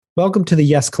Welcome to the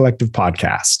Yes Collective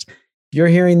podcast. If you're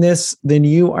hearing this, then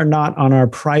you are not on our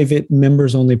private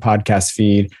members-only podcast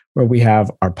feed where we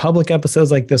have our public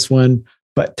episodes like this one,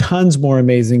 but tons more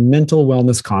amazing mental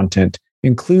wellness content,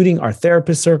 including our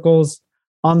therapist circles,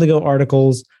 on-the-go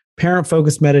articles,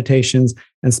 parent-focused meditations,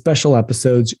 and special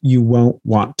episodes you won't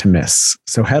want to miss.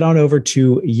 So head on over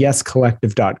to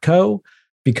yescollective.co,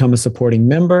 become a supporting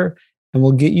member, and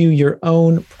we'll get you your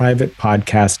own private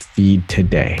podcast feed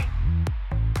today.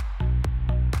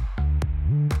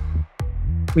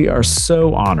 We are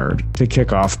so honored to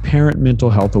kick off Parent Mental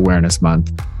Health Awareness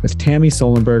Month with Tammy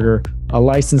Sollenberger, a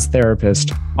licensed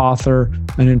therapist, author,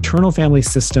 an internal family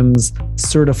systems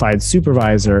certified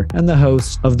supervisor, and the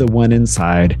host of The One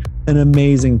Inside, an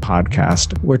amazing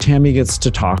podcast where Tammy gets to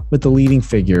talk with the leading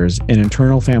figures in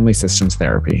internal family systems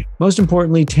therapy. Most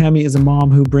importantly, Tammy is a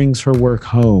mom who brings her work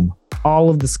home.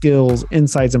 All of the skills,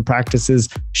 insights, and practices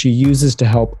she uses to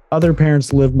help other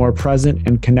parents live more present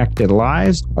and connected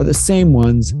lives are the same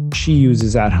ones she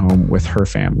uses at home with her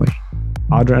family.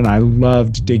 Audra and I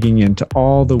loved digging into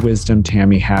all the wisdom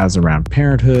Tammy has around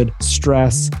parenthood,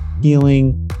 stress,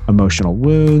 healing, emotional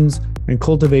wounds, and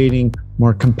cultivating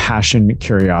more compassion,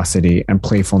 curiosity, and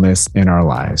playfulness in our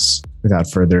lives. Without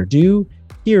further ado,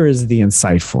 here is the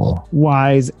insightful,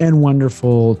 wise, and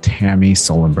wonderful Tammy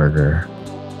Sollenberger.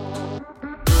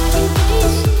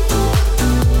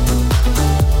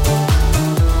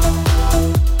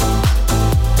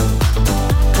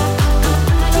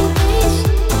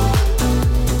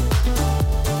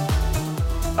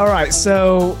 All right,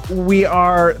 so we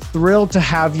are thrilled to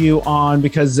have you on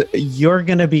because you're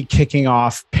going to be kicking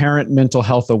off Parent Mental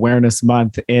Health Awareness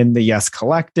Month in the Yes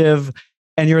Collective.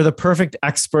 And you're the perfect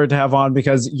expert to have on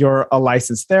because you're a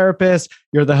licensed therapist.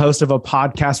 You're the host of a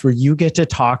podcast where you get to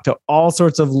talk to all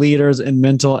sorts of leaders in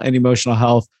mental and emotional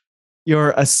health.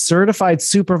 You're a certified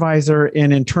supervisor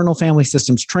in internal family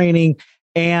systems training.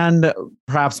 And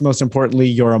perhaps most importantly,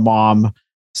 you're a mom.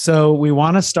 So we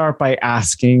want to start by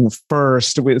asking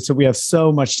first, so we have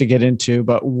so much to get into,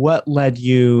 but what led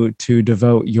you to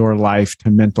devote your life to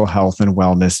mental health and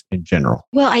wellness in general?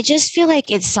 Well, I just feel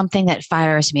like it's something that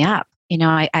fires me up. You know,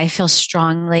 I feel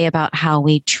strongly about how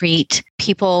we treat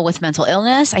people with mental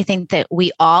illness. I think that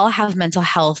we all have mental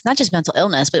health, not just mental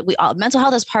illness, but mental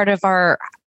health is part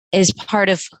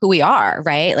of who we are,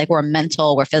 right? Like we're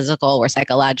mental, we're physical, we're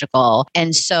psychological.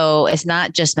 And so it's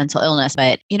not just mental illness,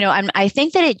 but, you know, I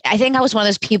think I was one of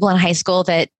those people in high school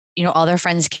that, you know, all their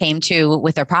friends came to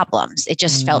with their problems. It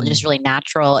just felt just really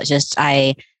natural.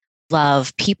 I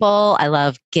love people. I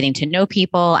love getting to know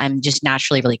people. I'm just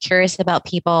naturally really curious about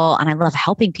people and I love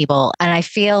helping people. And I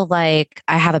feel like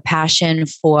I have a passion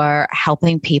for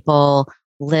helping people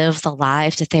live the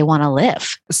lives that they want to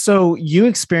live. So you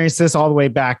experienced this all the way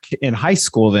back in high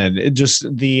school then, just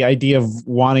the idea of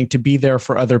wanting to be there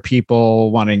for other people,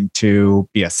 wanting to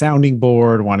be a sounding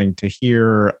board, wanting to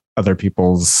hear other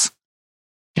people's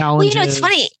challenges. Well, you know, it's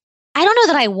funny. I don't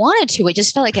know that I wanted to. It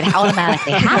just felt like it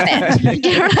automatically happened.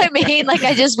 You know what I mean? Like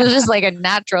I just was just like a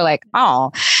natural, like,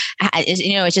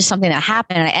 it's just something that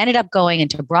happened. And I ended up going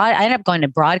to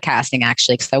broadcasting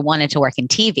actually, because I wanted to work in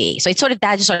TV. So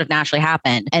that just sort of naturally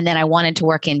happened. And then I wanted to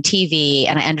work in TV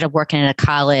and I ended up working in a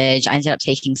college. I ended up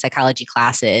taking psychology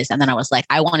classes. And then I was like,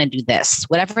 I want to do this,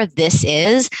 whatever this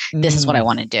is what I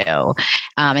want to do.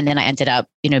 And then I ended up,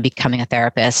 you know, becoming a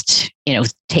therapist, you know,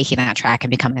 taking that track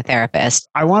and becoming a therapist.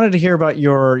 I wanted to hear about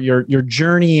your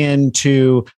journey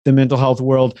into the mental health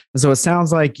world. And so it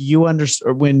sounds like you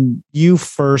understood when you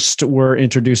first were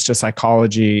introduced to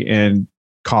psychology in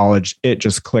college, it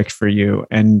just clicked for you,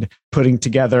 and putting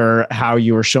together how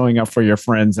you were showing up for your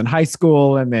friends in high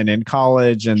school and then in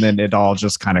college, and then it all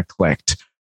just kind of clicked.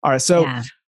 All right. So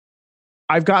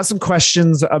I've got some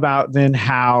questions about then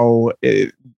how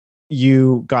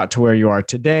you got to where you are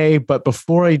today. But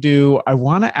before I do, I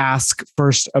want to ask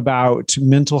first about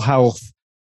mental health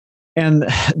and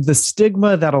the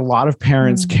stigma that a lot of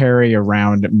parents carry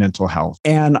around mental health.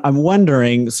 And I'm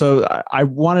wondering, so I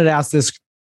wanted to ask this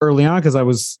early on because I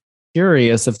was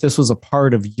curious if this was a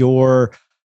part of your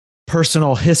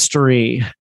personal history,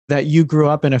 that you grew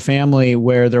up in a family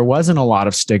where there wasn't a lot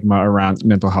of stigma around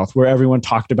mental health, where everyone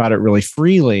talked about it really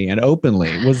freely and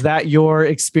openly. Was that your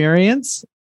experience?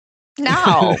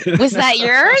 No. Was that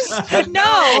yours?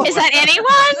 No. Is that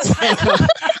anyone's?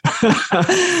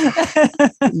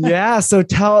 Yeah. So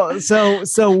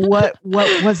what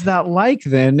was that like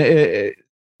then?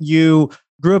 You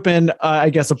grew up in, I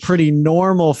guess, a pretty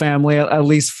normal family, at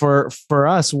least for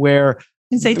us, where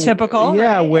Is a typical?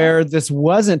 Yeah, right? Where this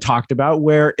wasn't talked about,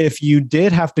 where if you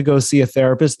did have to go see a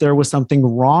therapist, there was something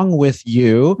wrong with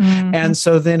you. Mm-hmm. And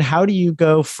so then how do you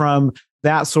go from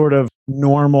that sort of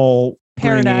normal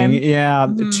paradigm.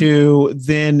 To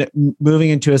then moving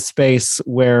into a space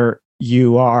where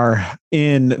you are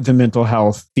in the mental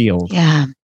health field?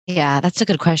 Yeah, that's a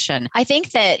good question. I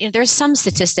think that there's some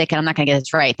statistic, and I'm not going to get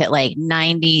this right, that like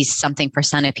 90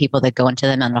 something% of people that go into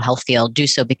the mental health field do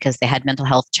so because they had mental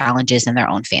health challenges in their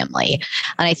own family.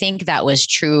 And I think that was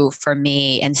true for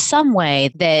me in some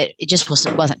way, that it just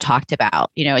wasn't talked about.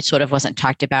 It sort of wasn't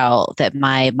talked about that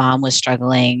my mom was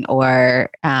struggling, or,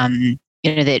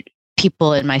 that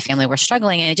people in my family were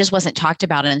struggling, and it just wasn't talked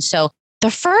about. And so the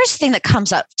first thing that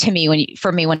comes up to me when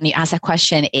you ask that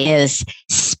question is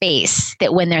space.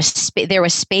 That when there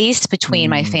was space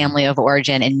between my family of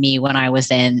origin and me when I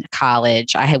was in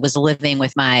college. I was living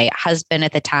with my husband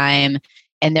at the time,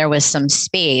 and there was some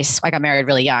space. I got married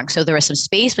really young, so there was some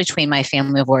space between my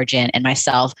family of origin and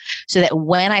myself, so that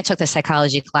when I took the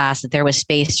psychology class, that there was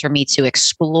space for me to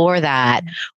explore that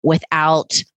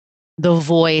without the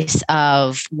voice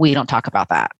of, we don't talk about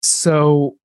that.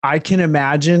 So I can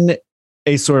imagine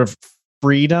a sort of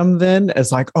freedom then,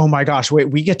 as like, oh my gosh,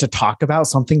 wait, we get to talk about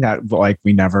something that like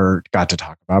we never got to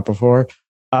talk about before.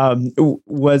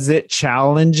 Was it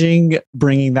challenging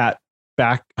bringing that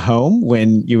back home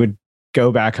when you would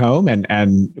go back home,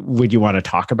 and would you want to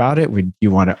talk about it? Would you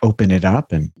want to open it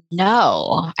up? And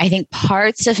no, I think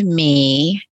parts of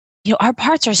me, our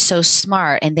parts are so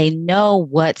smart, and they know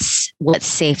what's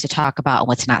safe to talk about and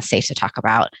what's not safe to talk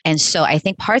about. And so I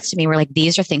think parts of me were like,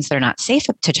 these are things that are not safe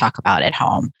to talk about at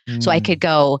home. So I could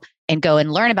go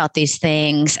and learn about these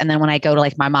things. And then when I go to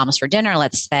like my mom's for dinner,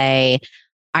 let's say,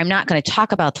 I'm not going to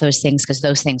talk about those things because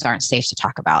those things aren't safe to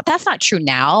talk about. That's not true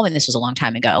now, and this was a long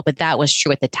time ago, but that was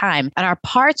true at the time. And our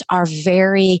parts are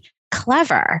very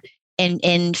clever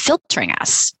in filtering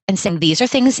us and saying, these are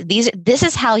things, this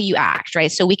is how you act,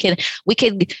 right? So we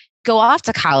could go off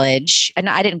to college, and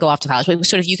I didn't go off to college, but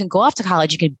sort of, you can go off to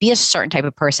college, you can be a certain type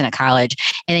of person at college,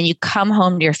 and then you come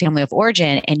home to your family of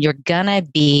origin, and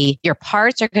your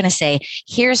parts are going to say,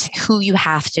 here's who you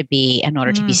have to be in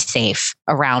order to be safe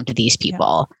around these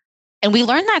people. Yeah. And we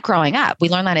learn that growing up. We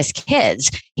learn that as kids.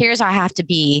 Here's how I have to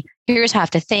be, here's how I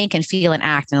have to think and feel and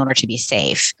act in order to be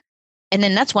safe. And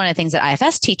then that's one of the things that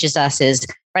IFS teaches us is,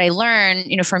 right, I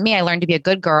learned, for me, I learned to be a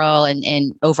good girl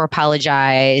and over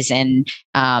apologize and,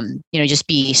 just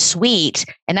be sweet.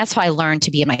 And that's how I learned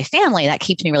to be in my family. That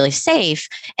keeps me really safe.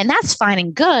 And that's fine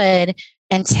and good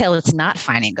until it's not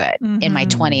fine and good in my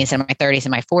 20s and my 30s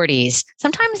and my 40s.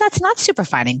 Sometimes that's not super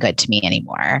fine and good to me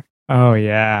anymore. Oh,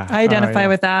 yeah. I identify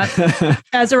with that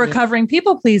as a recovering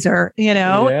people pleaser,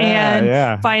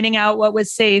 finding out what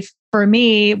was safe for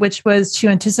me, which was to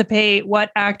anticipate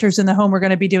what actors in the home were going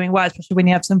to be doing what, especially when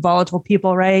you have some volatile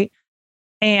people, right?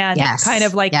 And kind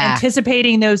of like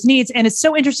anticipating those needs. And it's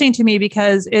so interesting to me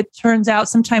because it turns out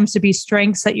sometimes to be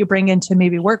strengths that you bring into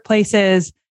maybe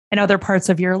workplaces and other parts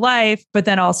of your life, but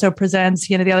then also presents,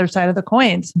 the other side of the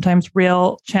coin, sometimes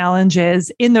real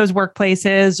challenges in those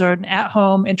workplaces or at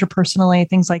home, interpersonally,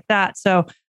 things like that. So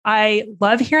I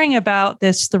love hearing about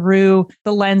this through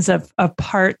the lens of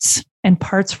parts and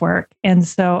parts work. And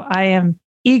so I am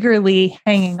eagerly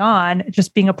hanging on,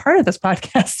 just being a part of this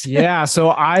podcast. Yeah.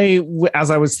 So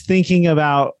as I was thinking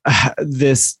about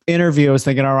this interview, I was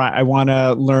thinking, all right, I want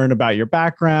to learn about your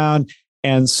background.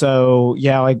 And so,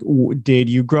 did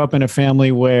you grow up in a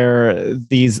family where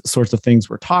these sorts of things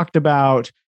were talked about?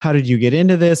 How did you get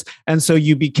into this? And so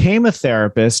you became a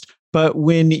therapist, but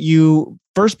when you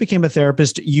first became a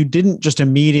therapist, you didn't just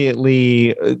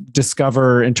immediately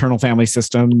discover internal family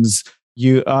systems.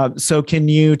 So can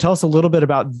you tell us a little bit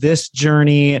about this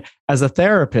journey as a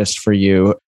therapist for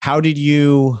you? How did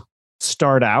you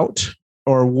start out,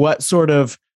 or what sort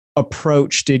of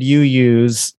approach did you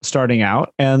use starting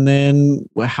out? And then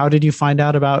how did you find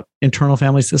out about internal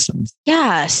family systems?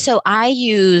 Yeah. So I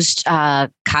used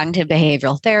cognitive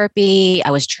behavioral therapy. I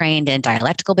was trained in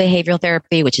dialectical behavioral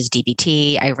therapy, which is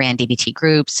DBT. I ran DBT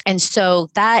groups. And so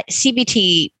that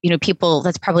CBT, people,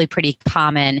 that's probably pretty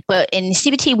common. But in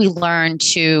CBT, we learn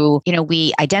to,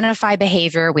 we identify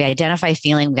behavior, we identify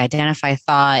feeling, we identify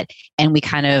thought, and we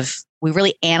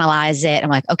really analyze it. I'm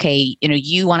like, okay,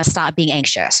 you want to stop being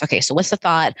anxious. Okay, so what's the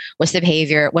thought? What's the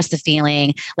behavior? What's the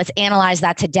feeling? Let's analyze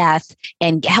that to death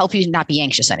and help you not be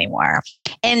anxious anymore.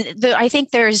 And I think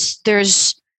there's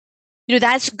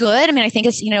that's good. I mean, I think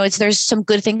there's some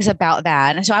good things about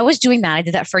that. And so I was doing that. I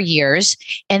did that for years.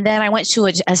 And then I went to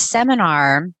a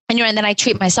seminar And then I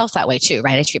treat myself that way too,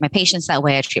 right? I treat my patients that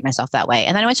way. I treat myself that way.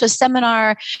 And then I went to a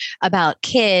seminar about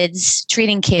kids,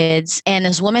 treating kids. And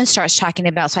this woman starts talking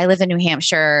about, so I live in New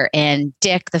Hampshire, and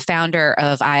Dick, the founder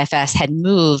of IFS, had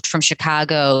moved from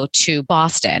Chicago to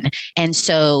Boston. And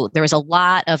so there was a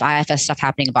lot of IFS stuff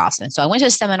happening in Boston. So I went to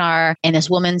a seminar, and this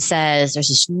woman says there's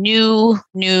this new,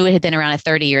 it had been around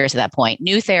 30 years at that point,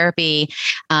 new therapy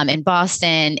in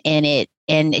Boston.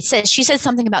 And she said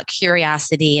something about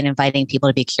curiosity and inviting people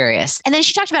to be curious. And then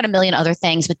she talked about a million other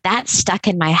things, but that stuck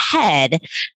in my head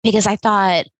because I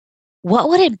thought, what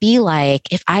would it be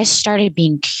like if I started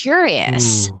being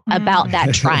curious about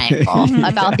that triangle,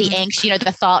 about the anxious,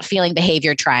 the thought, feeling,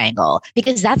 behavior triangle?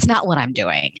 Because that's not what I'm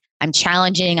doing. I'm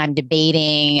challenging, I'm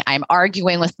debating, I'm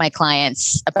arguing with my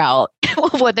clients about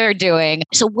what they're doing.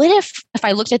 So what if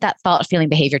I looked at that thought, feeling,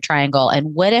 behavior triangle,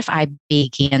 and what if I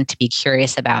began to be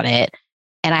curious about it?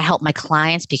 And I help my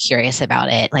clients be curious about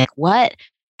it. Like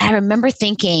I remember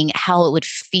thinking how it would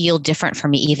feel different for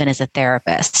me, even as a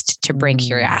therapist, to bring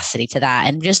curiosity to that,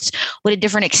 and just what a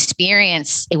different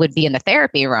experience it would be in the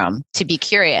therapy room to be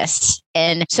curious.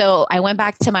 And so I went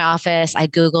back to my office. I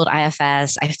Googled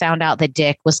IFS. I found out that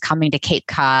Dick was coming to Cape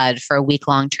Cod for a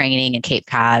week-long training in Cape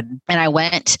Cod. And I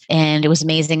went, and it was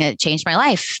amazing. It changed my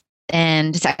life.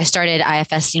 And I started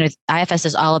IFS. IFS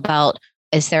is all about,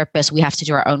 as therapists, we have to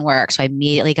do our own work. So I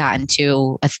immediately got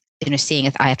into seeing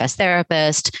an IFS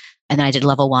therapist, and then I did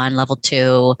level 1, level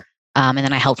 2, and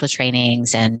then I helped with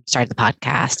trainings and started the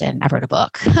podcast, and I wrote a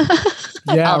book.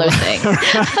 All those things.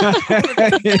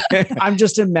 I'm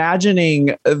just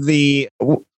imagining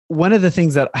one of the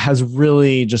things that has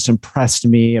really just impressed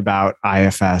me about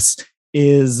IFS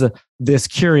is this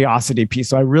curiosity piece.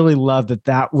 So I really love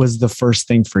that was the first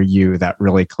thing for you that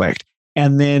really clicked.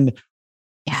 And then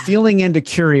feeling into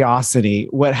curiosity,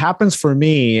 what happens for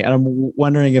me, and I'm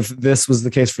wondering if this was the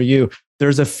case for you,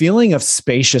 there's a feeling of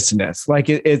spaciousness. Like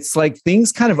it's like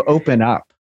things kind of open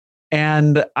up.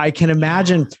 And I can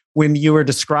imagine when you were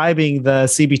describing the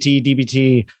CBT,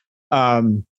 DBT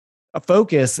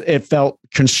focus, it felt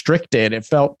constricted, it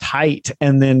felt tight.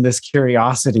 And then this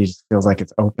curiosity just feels like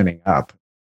it's opening up.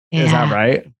 Yeah. Is that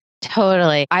right?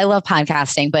 Totally. I love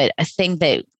podcasting, but a thing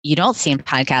that you don't see in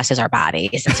podcasts is our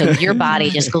bodies. And so your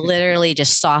body just literally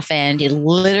just softened. It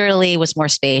literally was more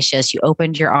spacious. You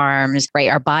opened your arms, right?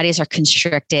 Our bodies are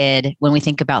constricted when we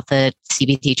think about the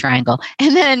CBT triangle.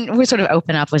 And then we sort of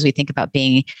open up as we think about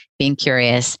being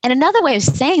curious. And another way of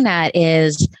saying that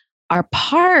is our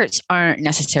parts aren't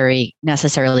necessarily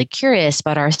curious,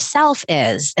 but our self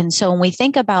is. And so when we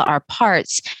think about our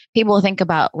parts, people think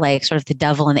about like sort of the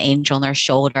devil and the angel on their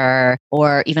shoulder,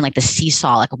 or even like the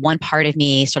seesaw, like one part of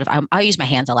me sort of, I use my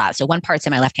hands a lot. So one part's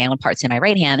in my left hand, one part's in my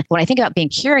right hand. When I think about being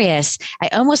curious, I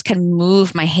almost can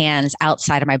move my hands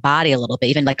outside of my body a little bit,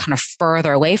 even like kind of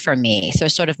further away from me. So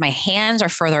sort of my hands are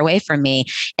further away from me.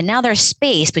 And now there's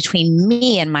space between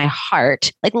me and my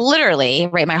heart, like literally,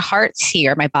 right? My heart's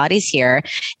here, my body's here,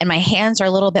 and my hands are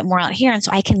a little bit more out here. And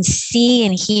so I can see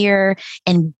and hear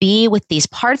and be with these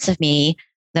parts of me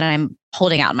that I'm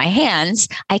holding out in my hands.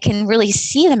 I can really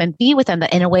see them and be with them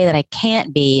in a way that I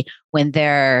can't be when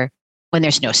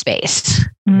there's no space.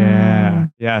 Yeah.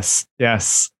 Yes.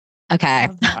 Okay.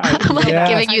 I'm like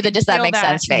giving you does that make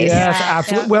sense face? Yes,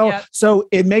 absolutely. Well, so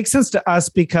it makes sense to us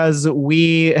because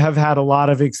we have had a lot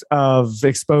of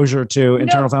exposure to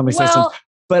internal family systems.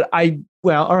 But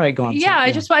all right, go on. Yeah,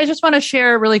 I just want to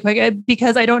share really quick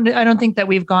because I don't think that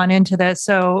we've gone into this.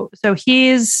 So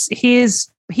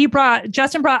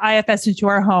Justin brought IFS into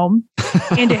our home,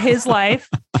 into his life,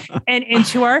 and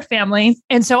into our family.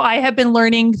 And so I have been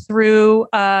learning through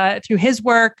his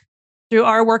work, through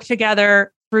our work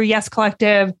together, through Yes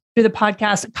Collective, through the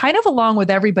podcast, kind of along with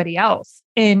everybody else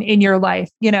in your life.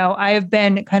 I have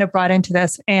been kind of brought into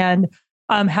this and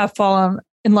have fallen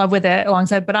in love with it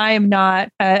alongside, but I am not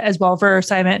as well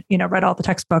versed. I haven't, read all the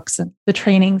textbooks and the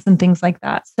trainings and things like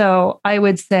that. So I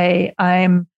would say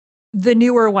I'm the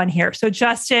newer one here. So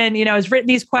Justin, has written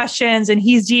these questions and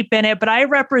he's deep in it, but I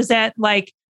represent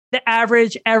like the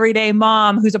average everyday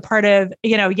mom who's a part of,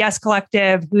 Yes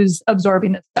Collective, who's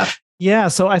absorbing this stuff. Yeah.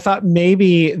 So I thought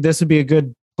maybe this would be a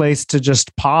good place to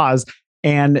just pause.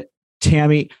 And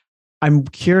Tammy, I'm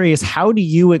curious, how do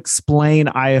you explain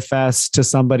IFS to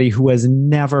somebody who has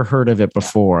never heard of it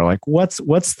before? Like what's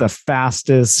the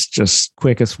fastest, just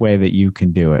quickest way that you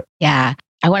can do it? Yeah.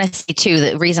 I want to say too,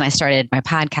 the reason I started my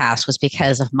podcast was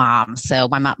because of mom. So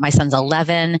my son's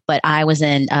 11, but I was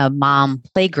in a mom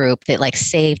play group that like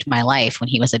saved my life when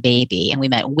he was a baby. And we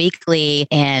met weekly.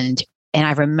 And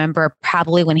I remember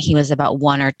probably when he was about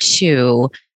 1 or 2,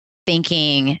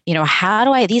 thinking,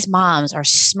 these moms are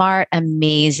smart,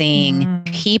 amazing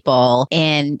people.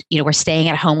 And, we're staying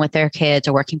at home with their kids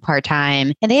or working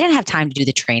part-time, and they didn't have time to do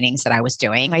the trainings that I was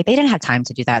doing. Like, they didn't have time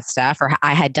to do that stuff, or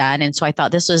I had done. And so I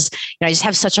thought this was, I just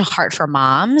have such a heart for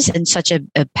moms and such a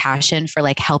passion for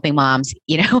like helping moms,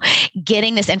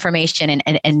 getting this information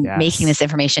and yes. making this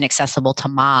information accessible to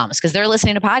moms, because they're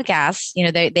listening to podcasts.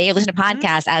 They listen to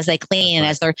podcasts as they clean and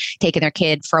as they're taking their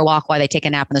kid for a walk while they take a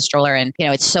nap in the stroller. And,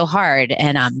 it's so hard.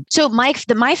 And so my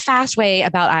fast way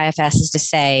about IFS is to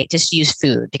say, just use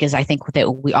food, because I think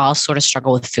that we all sort of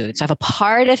struggle with food. So I have a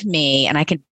part of me, and I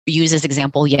can use this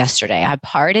example yesterday. I have a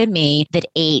part of me that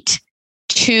ate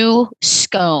 2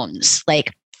 scones,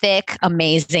 like thick,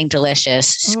 amazing, delicious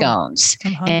scones.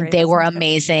 And they were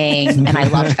amazing. And I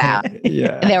loved them.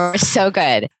 Yeah. They were so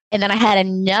good. And then I had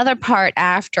another part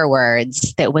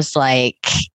afterwards that was like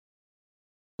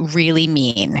really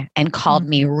mean and called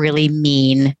me really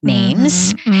mean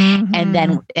names. And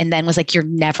then was like, you're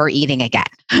never eating again.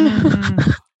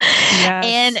 Yes.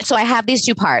 And so I have these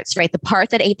 2 parts, right? The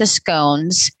part that ate the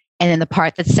scones, and then the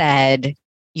part that said,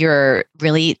 you're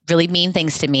really, really mean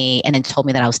things to me, and then told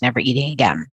me that I was never eating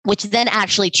again, which then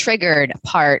actually triggered a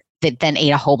part that then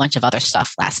ate a whole bunch of other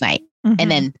stuff last night.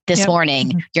 And then this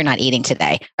morning, you're not eating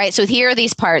today, right? So here are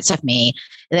these parts of me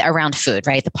around food,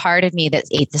 right? The part of me that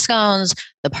ate the scones,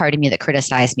 the part of me that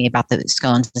criticized me about the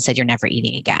scones and said, you're never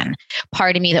eating again.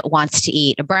 Part of me that wants to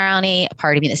eat a brownie, a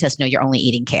part of me that says, no, you're only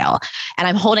eating kale. And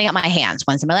I'm holding up my hands.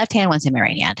 One's in my left hand, one's in my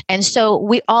right hand. And so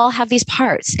we all have these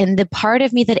parts. And the part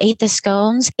of me that ate the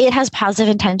scones, it has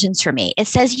positive intentions for me. It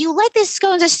says, you like these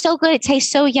scones, it's so good. It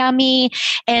tastes so yummy.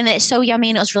 And it's so yummy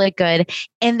and it was really good.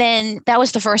 And then that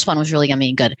was the first one, was really yummy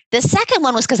and good. The second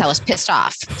one was because I was pissed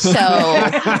off. So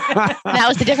that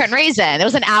was a different reason. It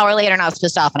was an hour later and I was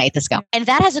pissed off and I ate the scone. And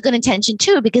that has a good intention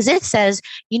too, because it says,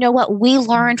 you know what, we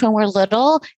learned when we're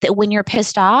little that when you're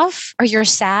pissed off or you're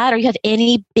sad or you have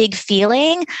any big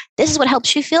feeling, this is what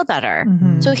helps you feel better.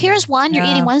 So here's one, you're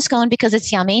eating one scone because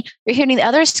it's yummy. You're eating the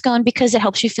other scone because it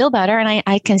helps you feel better. And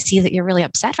I can see that you're really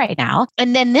upset right now.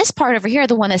 And then this part over here,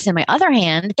 the one that's in my other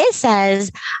hand, it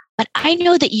says, but I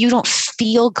know that you don't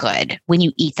feel good when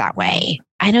you eat that way.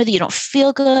 I know that you don't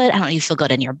feel good. I don't know you feel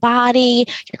good in your body.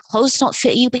 Your clothes don't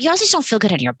fit you, but you also just don't feel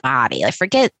good in your body. Like,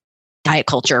 forget diet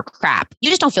culture crap.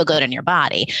 You just don't feel good in your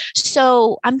body.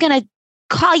 So I'm going to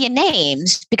call you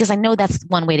names because I know that's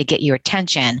one way to get your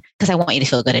attention, because I want you to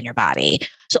feel good in your body.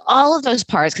 So all of those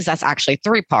parts, because that's actually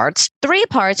 3 parts,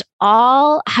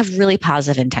 all have really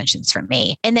positive intentions for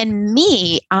me. And then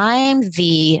me, I'm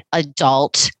the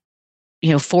adult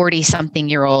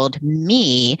 40-something-year-old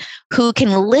me who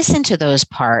can listen to those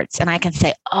parts and I can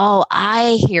say, oh,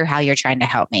 I hear how you're trying to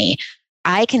help me.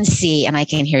 I can see and I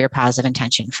can hear your positive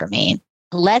intention for me.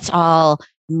 Let's all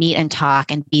meet and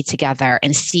talk and be together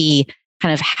and see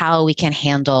kind of how we can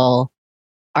handle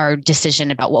our decision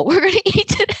about what we're going to eat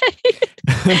today.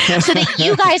 So that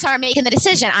you guys aren't making the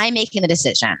decision. I'm making the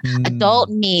decision. Adult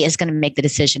me is going to make the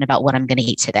decision about what I'm going to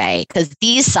eat today, because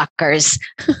these suckers,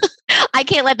 I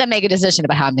can't let them make a decision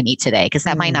about how I'm going to eat today, because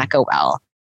that might not go well.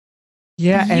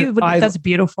 Yeah. That's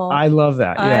beautiful. I love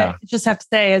that. Yeah. I just have to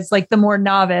say, as like the more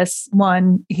novice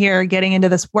one here getting into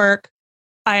this work,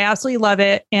 I absolutely love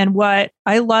it. And what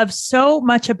I love so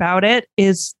much about it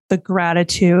is the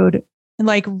gratitude and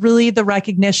like really the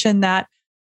recognition that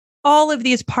all of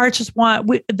these parts just want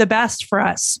the best for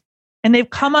us. And they've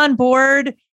come on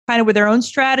board kind of with their own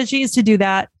strategies to do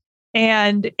that.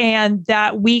 And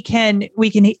that we can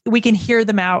hear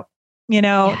them out,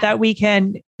 that we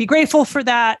can be grateful for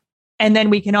that. And then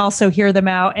we can also hear them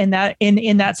out, and that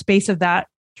in that space of that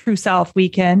true self, we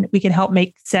can help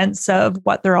make sense of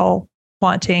what they're all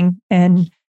wanting and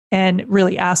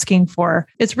really asking for.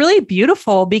 It's really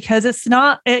beautiful because it's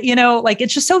not,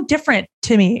 it's just so different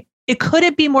to me. It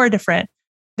couldn't be more different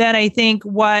than I think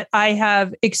what I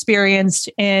have experienced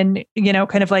in,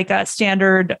 kind of like a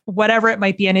standard, whatever it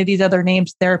might be, any of these other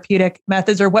names, therapeutic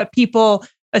methods, or what people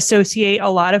associate a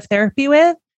lot of therapy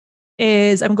with,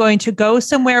 is I'm going to go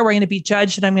somewhere, we're going to be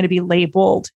judged and I'm going to be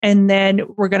labeled. And then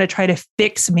we're going to try to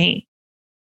fix me.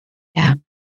 Yeah.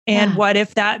 And what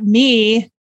if that me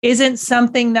isn't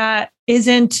something that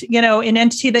isn't, an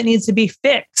entity that needs to be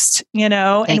fixed,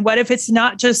 and what if it's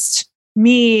not just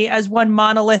me as one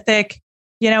monolithic,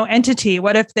 entity?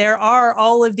 What if there are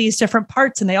all of these different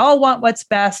parts and they all want what's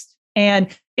best? And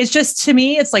it's just, to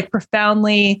me, it's like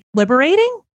profoundly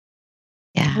liberating.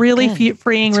 Yeah. Really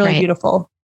freeing, really beautiful.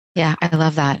 Yeah. I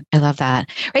love that. Right.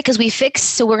 Because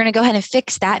we're going to go ahead and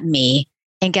fix that me.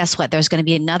 And guess what? There's going to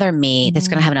be another me that's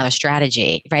going to have another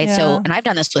strategy, right? Yeah. So, and I've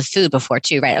done this with food before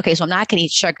too, right? Okay, so I'm not going to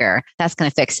eat sugar. That's going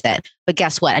to fix it. But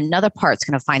guess what? Another part's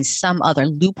going to find some other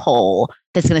loophole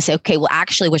that's going to say, okay, well,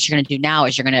 actually what you're going to do now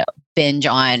is you're going to binge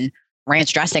on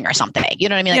ranch dressing or something. You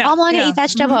know what I mean? Like, oh, I'm only going to eat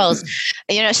vegetables.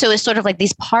 So it's sort of like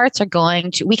these parts are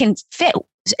we can fit.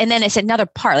 And then it's another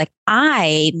part. Like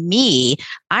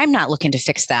I'm not looking to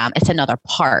fix them. It's another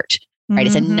part. Right.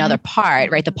 It's another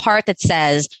part, right? The part that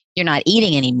says you're not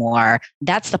eating anymore.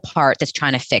 That's the part that's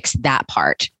trying to fix that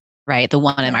part, right? The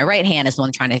one in my right hand is the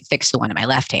one trying to fix the one in my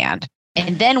left hand.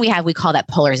 And then we call that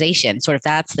polarization. Sort of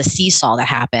that's the seesaw that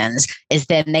happens, is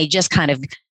then they just kind of,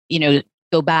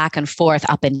 go back and forth,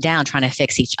 up and down, trying to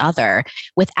fix each other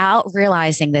without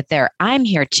realizing that I'm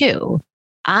here too.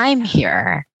 I'm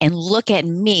here, and look at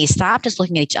me. Stop just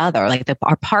looking at each other. Like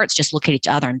our parts just look at each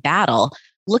other in battle.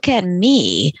 Look at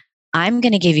me. I'm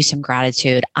going to give you some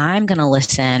gratitude. I'm going to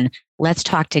listen. Let's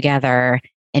talk together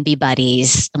and be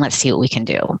buddies, and let's see what we can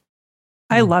do.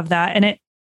 I love that. And it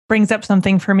brings up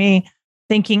something for me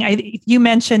thinking, you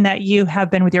mentioned that you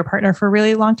have been with your partner for a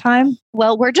really long time.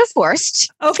 Well, we're divorced.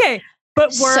 Okay.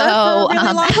 But were for a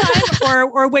really long time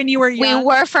or when you were young? We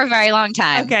were for a very long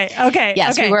time. Okay.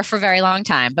 Yes, we were for a very long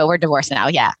time, but we're divorced now.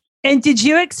 Yeah. And did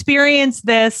you experience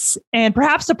this, and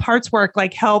perhaps the parts work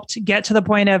like helped get to the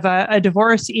point of a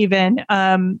divorce even,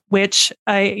 which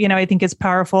I think is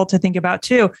powerful to think about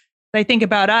too. I think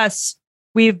about us,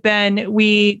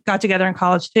 we got together in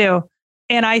college too.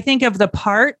 And I think of the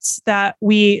parts that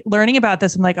learning about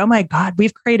this, I'm like, oh my God,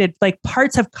 we've created like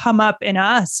parts have come up in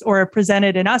us or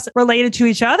presented in us related to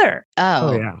each other.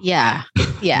 Oh yeah.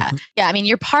 I mean,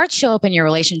 your parts show up in your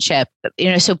relationship,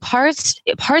 so parts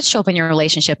show up in your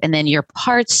relationship, and then your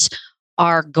parts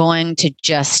are going to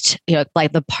just, like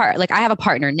I have a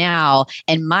partner now,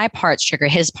 and my parts trigger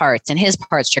his parts, and his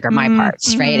parts trigger my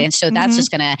parts, right? And so that's just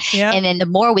going to, and then the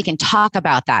more we can talk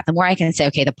about that, the more I can say,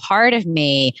 okay, there's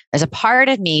a part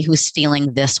of me who's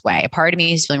feeling this way. A part of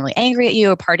me is feeling really angry at you.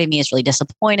 A part of me is really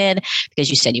disappointed because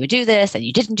you said you would do this and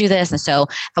you didn't do this. And so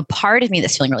a part of me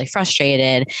that's feeling really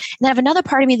frustrated. And then I have another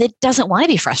part of me that doesn't want to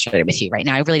be frustrated with you right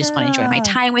now. I really just want to enjoy my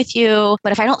time with you.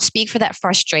 But if I don't speak for that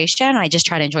frustration, I just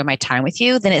try to enjoy my time with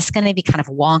you, then it's going to be kind of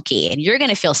wonky, and you're going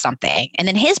to feel something. And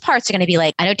then his parts are going to be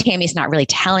like, I know Tammy's not really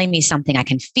telling me something. I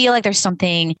can feel like there's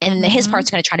something. And then his parts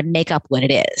are going to try to make up what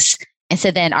it is. And so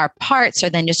then our parts are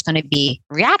then just going to be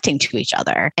reacting to each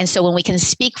other. And so when we can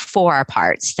speak for our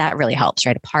parts, that really helps,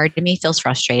 right? A part of me feels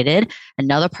frustrated.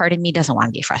 Another part of me doesn't want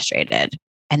to be frustrated.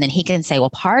 And then he can say, well,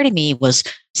 part of me was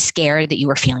scared that you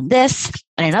were feeling this.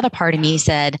 And another part of me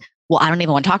said, well, I don't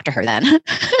even want to talk to her then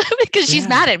because she's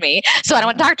mad at me. So I don't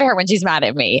want to talk to her when she's mad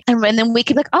at me. And then we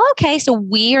could be like, oh, okay. So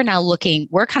we are now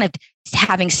we're kind of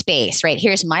having space, right?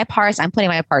 Here's my parts. I'm putting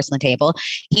my parts on the table.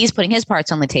 He's putting his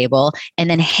parts on the table. And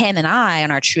then him and I,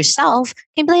 on our true self,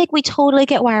 can be like, we totally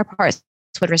get why our parts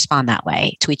would respond that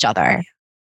way to each other.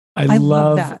 I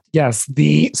love that. Yes.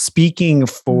 The speaking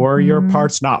for your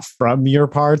parts, not from your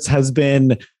parts, has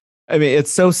been,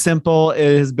 it's so simple.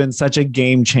 It has been such a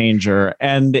game changer.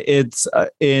 And it's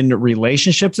in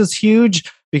relationships, it's huge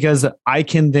because I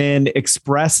can then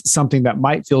express something that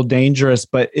might feel dangerous,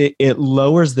 but it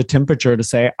lowers the temperature to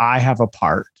say, I have a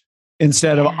part.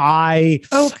 Instead of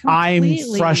I'm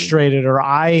frustrated, or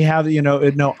I have,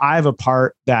 I have a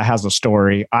part that has a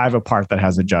story. I have a part that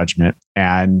has a judgment,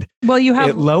 and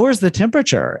it lowers the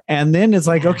temperature. And then it's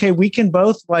like, okay, we can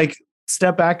both like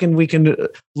step back and we can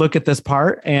look at this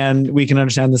part, and we can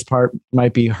understand this part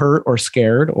might be hurt or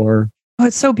scared or. Oh,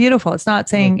 it's so beautiful. It's not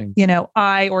saying,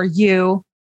 I or you,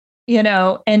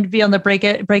 and be able to break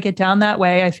it down that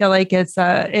way. I feel like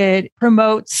it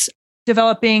promotes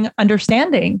developing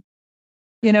understanding.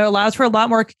 Allows for a lot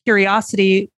more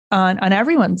curiosity on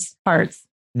everyone's parts.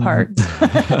 I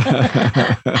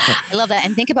love that.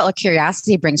 And think about what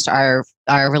curiosity brings to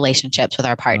our relationships with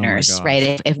our partners,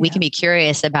 right? If we can be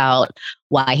curious about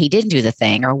why he didn't do the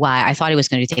thing, or why I thought he was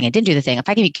going to do the thing and didn't do the thing. If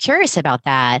I can be curious about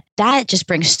that, that just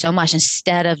brings so much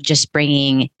instead of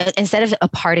a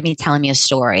part of me telling me a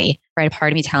story, right? A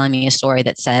part of me telling me a story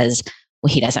that says,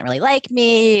 well, he doesn't really like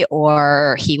me,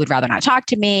 or he would rather not talk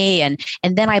to me. And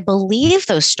then I believe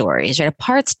those stories, right?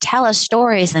 Parts tell us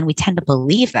stories, and we tend to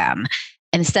believe them.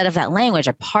 And instead of that language,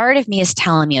 a part of me is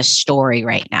telling me a story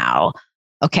right now.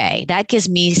 Okay, that gives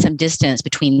me some distance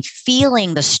between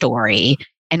feeling the story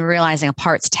and realizing a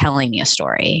part's telling me a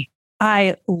story.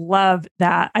 I love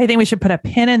that. I think we should put a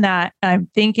pin in that. I'm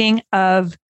thinking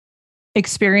of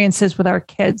experiences with our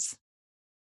kids.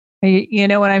 You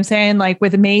know what I'm saying? Like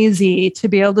with Maisie, to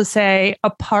be able to say,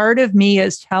 a part of me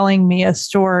is telling me a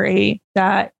story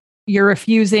that you're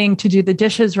refusing to do the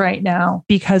dishes right now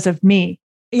because of me,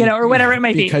 or whatever it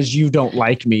might be. Because you don't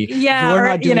like me. Yeah. You're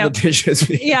not doing the dishes.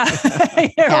 Yeah.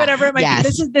 Or whatever it might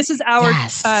be. This is our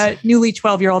newly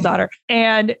 12-year-old daughter.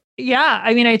 And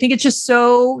I think it's just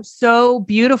so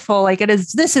beautiful. Like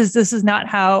this is not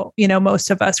how, most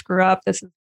of us grew up. This is,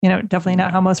 definitely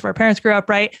not how most of our parents grew up.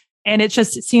 Right. And it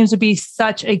seems to be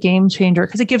such a game changer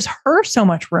because it gives her so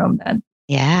much room then.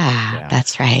 Yeah.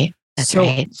 That's right.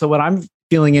 So what I'm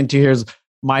feeling into here is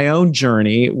my own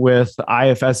journey with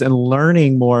IFS and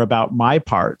learning more about my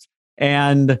parts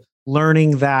and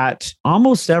learning that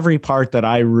almost every part that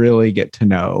I really get to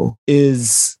know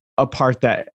is a part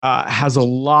that has a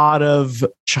lot of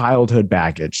childhood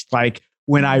baggage. Like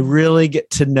when I really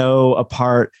get to know a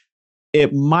part,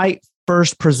 it might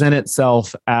first present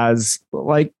itself as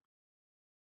like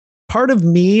part of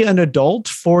me, an adult,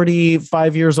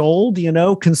 45 years old,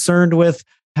 concerned with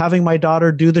having my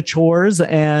daughter do the chores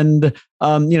and,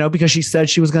 because she said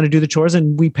she was going to do the chores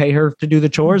and we pay her to do the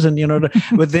chores. And,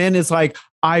 but then it's like,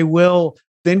 I will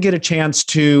then get a chance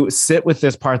to sit with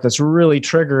this part that's really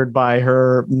triggered by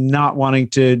her not wanting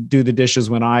to do the dishes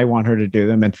when I want her to do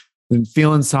them and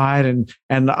feel inside. And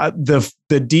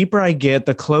the deeper I get,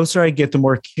 the closer I get, the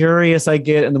more curious I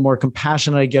get and the more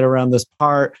compassionate I get around this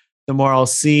part, the more I'll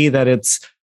see that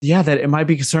that it might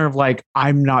be concerned of like,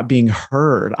 I'm not being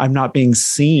heard, I'm not being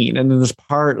seen. And then this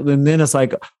part, and then it's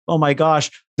like, oh my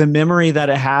gosh, the memory that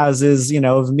it has is,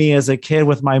 of me as a kid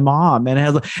with my mom.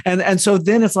 And so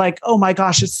then it's like, oh my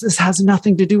gosh, this has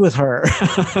nothing to do with her.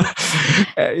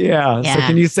 Yeah. So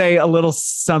can you say a little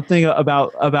something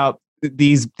about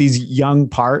these young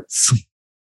parts?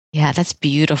 Yeah, that's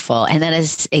beautiful. And that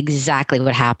is exactly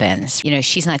what happens.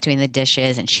 She's not doing the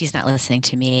dishes and she's not listening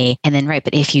to me. And then,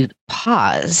 but if you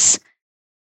pause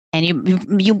and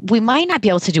we might not be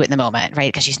able to do it in the moment,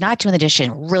 right? Because she's not doing the dishes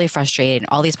and really frustrated and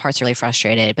all these parts are really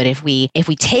frustrated. But if we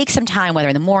take some time, whether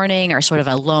in the morning or sort of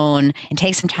alone and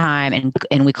take some time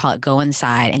and we call it go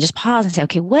inside and just pause and say,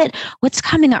 okay, what's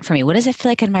coming up for me? What does it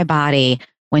feel like in my body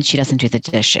when she doesn't do the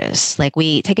dishes? Like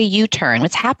we take a U-turn.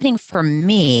 What's happening for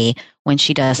me when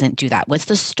she doesn't do that? What's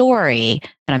the story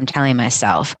that I'm telling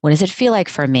myself? What does it feel like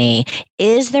for me?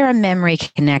 Is there a memory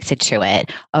connected to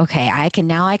it? Okay, I can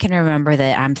remember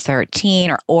that I'm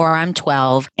 13 or I'm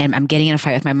 12 and I'm getting in a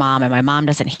fight with my mom and my mom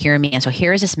doesn't hear me. And so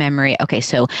here's this memory. Okay,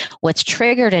 so what's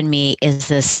triggered in me is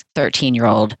this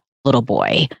 13-year-old little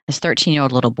boy, this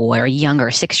 13-year-old little boy or younger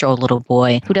 6-year-old little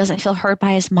boy who doesn't feel heard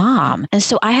by his mom. And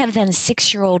so I have then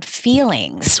 6-year-old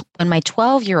feelings when my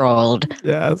 12-year-old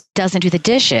doesn't do the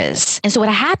dishes. And so what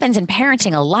happens in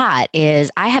parenting a lot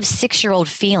is I have 6-year-old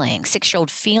feelings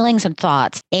and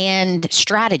thoughts and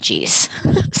strategies.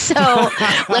 So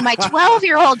when my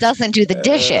 12-year-old doesn't do the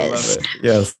dishes,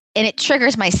 and it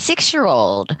triggers my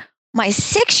 6-year-old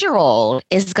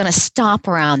is going to stomp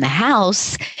around the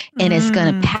house and is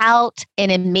going to pout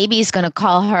and then maybe he's going to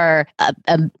call her,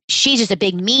 she's just a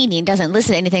big meanie and doesn't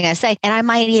listen to anything I say. And I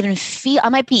might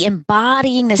be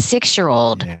embodying the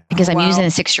 6-year-old because I'm using the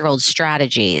 6-year-old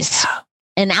strategies.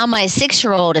 And now my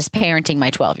 6-year-old is parenting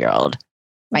my 12-year-old.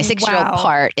 My 6-year-old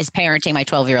part is parenting my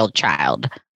 12-year-old child.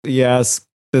 Yes.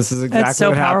 This is exactly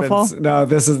what happens. No,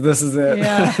 this is it.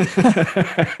 Yeah.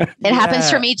 It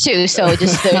happens for me too. So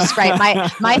just describe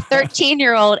my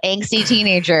 13-year-old angsty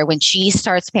teenager when she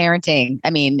starts parenting. I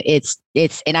mean,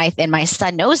 and my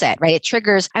son knows that, right? It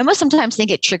triggers. I almost sometimes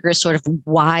think it triggers sort of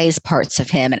wise parts of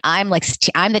him, and I'm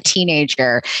the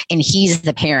teenager and he's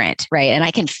the parent, right? And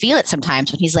I can feel it sometimes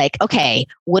when he's like, "Okay,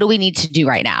 what do we need to do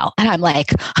right now?" And I'm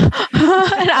like,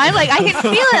 I can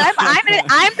feel it.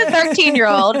 I'm the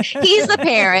 13-year-old. He's the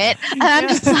parent. And I'm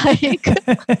just like,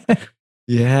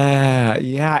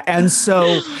 yeah. And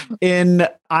so in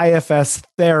IFS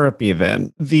therapy,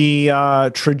 then the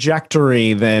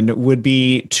trajectory then would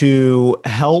be to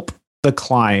help the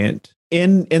client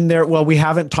in their, well, we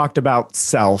haven't talked about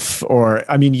self,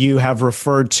 you have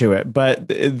referred to it, but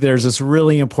there's this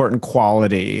really important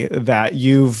quality that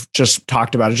you've just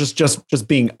talked about. It's just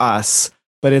being us,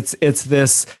 but it's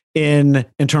this in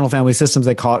internal family systems,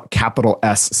 they call it capital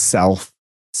S,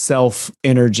 self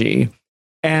energy.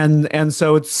 And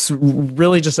so it's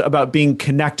really just about being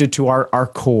connected to our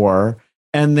core.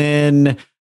 And then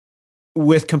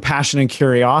with compassion and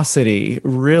curiosity,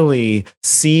 really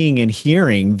seeing and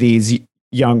hearing these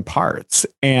young parts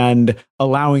and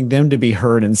allowing them to be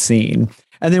heard and seen.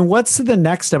 And then what's the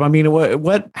next step? I mean,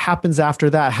 what happens after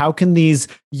that? How can these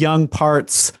young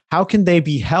parts, how can they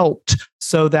be helped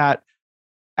so that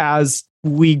as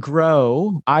we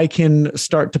grow, I can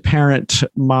start to parent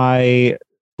my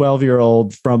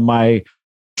 12-year-old from my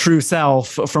true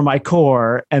self, from my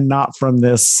core, and not from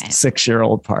this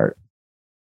 6-year-old part?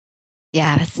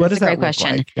 Yeah, that's a great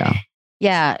question. Like? Yeah.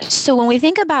 Yeah. So when we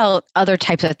think about other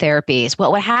types of therapies,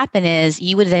 what would happen is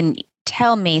you would then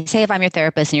tell me, say if I'm your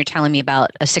therapist and you're telling me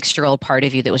about a 6-year-old part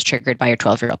of you that was triggered by your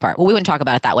 12-year-old part. Well, we wouldn't talk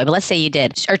about it that way, but let's say you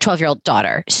did, or 12-year-old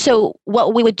daughter. So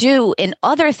what we would do in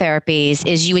other therapies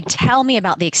is you would tell me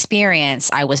about the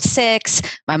experience. I was 6,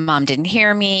 my mom didn't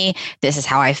hear me, this is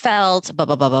how I felt, blah,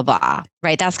 blah, blah, blah, blah.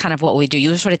 Right? That's kind of what we do.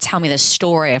 You sort of tell me the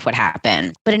story of what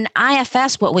happened. But in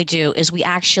IFS, what we do is we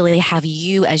actually have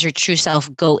you as your true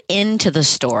self go into the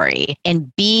story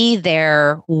and be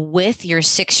there with your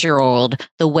 6-year-old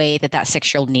the way that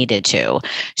 6-year-old needed to.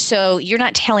 So you're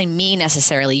not telling me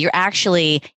necessarily, you're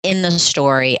actually in the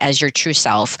story as your true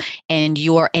self, and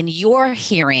you're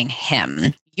hearing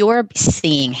him. You're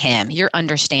seeing him, you're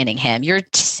understanding him, you're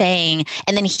saying,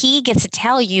 and then he gets to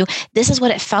tell you, this is what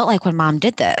it felt like when mom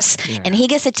did this. Yeah. And he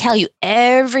gets to tell you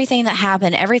everything that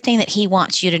happened, everything that he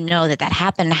wants you to know that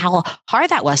happened, how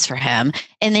hard that was for him.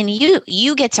 And then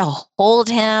you get to hold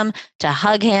him, to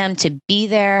hug him, to be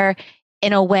there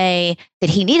in a way that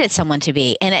he needed someone to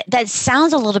be. And that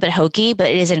sounds a little bit hokey, but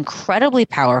it is incredibly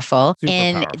powerful.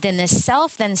 Then the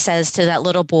self then says to that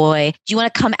little boy, do you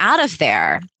want to come out of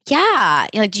there? Yeah.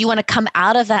 Do you want to come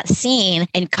out of that scene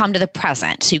and come to the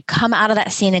present? So you come out of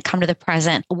that scene and come to the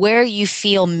present where you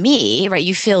feel me, right?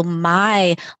 You feel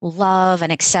my love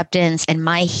and acceptance and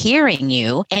my hearing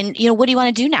you. And, what do you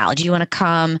want to do now? Do you want to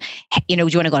come, do you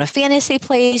want to go to a fantasy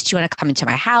place? Do you want to come into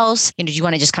my house? Do you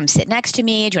want to just come sit next to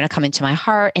me? Do you want to come into my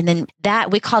heart? And then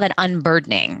that, we call that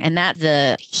unburdening. And that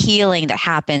the healing that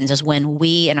happens is when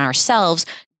we and ourselves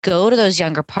go to those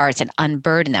younger parts and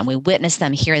unburden them. We witness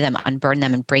them, hear them, unburden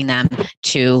them, and bring them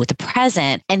to the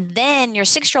present. And then your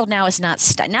 6-year-old now is not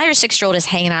stuck. Now your 6-year-old is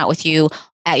hanging out with you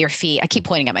at your feet. I keep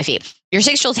pointing at my feet. Your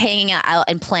 6-year-old's hanging out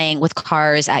and playing with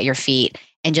cars at your feet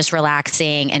and just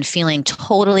relaxing and feeling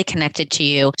totally connected to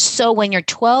you. So when your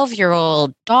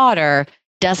 12-year-old daughter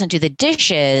doesn't do the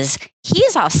dishes,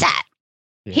 he's all set.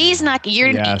 Yeah. He's not,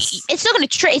 it's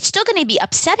still going to be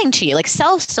upsetting to you. Like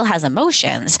self still has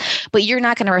emotions, but you're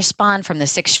not going to respond from the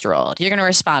 6-year-old. You're going to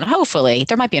respond, hopefully,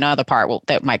 there might be another part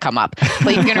that might come up,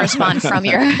 but you're going to respond from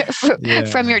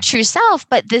your true self.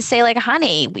 But to say like,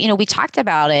 honey, we talked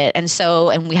about it. And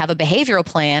we have a behavioral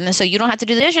plan. And so you don't have to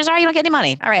do the dishes. All right, you don't get any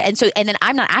money. All right. And then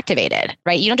I'm not activated,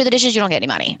 right? You don't do the dishes, you don't get any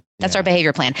money. That's our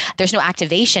behavior plan. There's no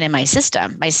activation in my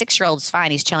system. My 6-year-old's fine.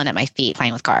 He's chilling at my feet,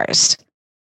 playing with cars.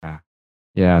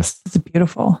 Yes. It's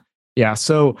beautiful. Yeah.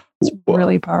 So it's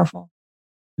really powerful.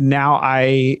 Now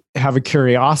I have a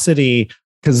curiosity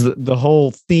because the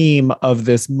whole theme of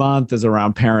this month is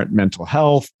around parent mental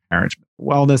health, parent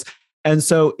wellness. And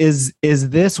so is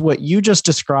this what you just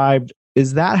described?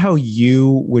 Is that how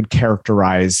you would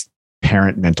characterize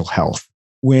parent mental health?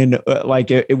 When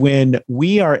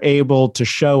we are able to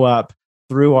show up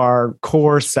through our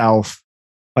core self,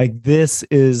 like this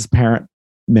is parent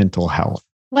mental health.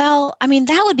 Well, I mean,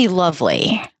 that would be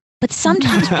lovely. But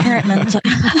sometimes parent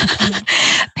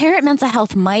mental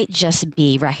health might just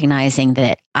be recognizing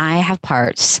that I have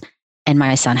parts and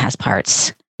my son has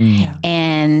parts. Yeah.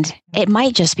 And it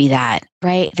might just be that,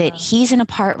 right? That he's in a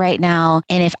part right now.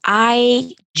 And if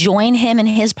I join him in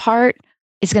his part,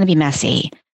 it's going to be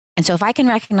messy. And so if I can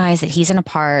recognize that he's in a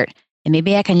part, and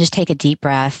maybe I can just take a deep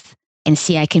breath and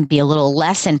see I can be a little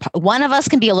less one of us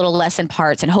can be a little less in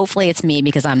parts, and hopefully it's me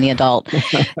because I'm the adult,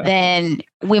 then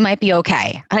we might be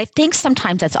okay. And I think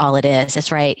sometimes that's all it is.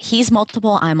 It's right. He's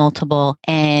multiple, I'm multiple.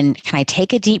 And can I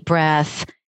take a deep breath,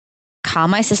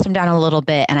 calm my system down a little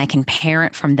bit, and I can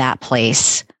parent from that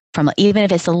place, from even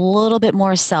if it's a little bit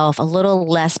more self, a little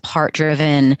less part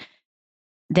driven,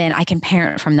 then I can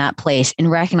parent from that place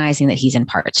and recognizing that he's in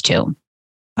parts too.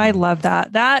 I love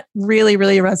that. That really,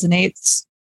 really resonates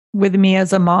with me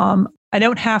as a mom. I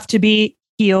don't have to be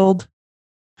healed.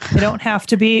 I don't have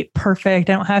to be perfect.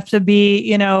 I don't have to be,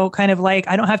 kind of like,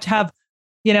 I don't have to have,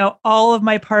 all of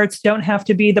my parts don't have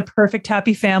to be the perfect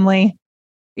happy family,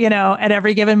 at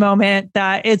every given moment.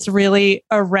 That it's really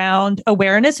around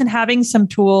awareness and having some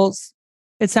tools,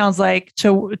 it sounds like,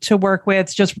 to work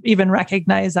with, just even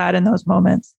recognize that in those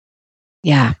moments.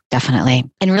 Yeah, definitely.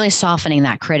 And really softening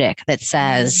that critic that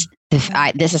says,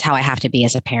 this is how I have to be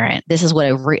as a parent. This is what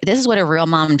a real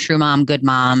mom, true mom, good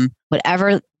mom,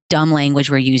 whatever dumb language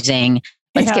we're using.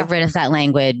 Let's get rid of that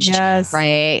language,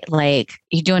 right? Like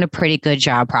you're doing a pretty good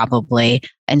job probably.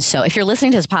 And so if you're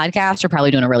listening to this podcast, you're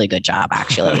probably doing a really good job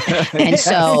actually. And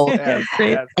so,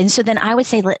 then I would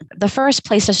say the first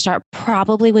place to start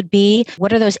probably would be,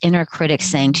 what are those inner critics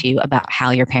saying to you about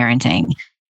how you're parenting?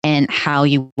 and how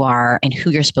you are and who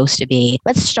you're supposed to be.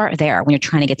 Let's start there when you're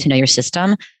trying to get to know your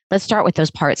system. Let's start with those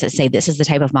parts that say, this is the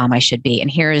type of mom I should be. And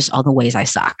here's all the ways I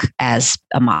suck as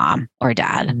a mom or a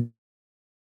dad.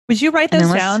 Would you write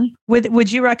those down?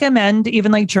 Would you recommend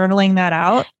even like journaling that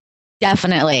out?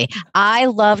 Definitely. I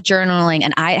love journaling.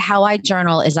 And how I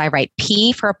journal is I write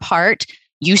P for a part,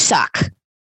 you suck.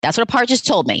 That's what a part just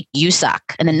told me. You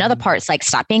suck. And then another part's like,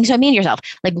 stop being so mean to yourself.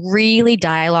 Like really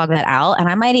dialogue that out. And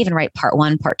I might even write part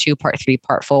 1, part 2, part 3,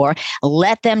 part 4.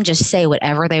 Let them just say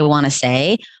whatever they want to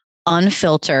say,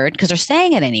 unfiltered, because they're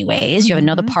saying it anyways. You have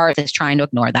another part that's trying to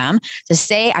ignore them. So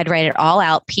say I'd write it all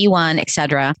out, P1,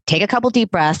 etc. Take a couple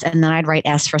deep breaths, and then I'd write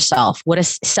S for self. What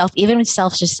is self? Even when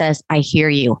self just says, I hear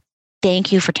you.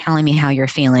 Thank you for telling me how you're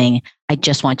feeling. I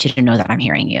just want you to know that I'm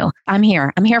hearing you. I'm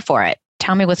here. I'm here for it.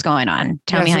 Tell me what's going on.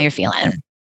 Tell me how you're feeling.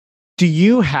 Do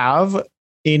you have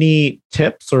any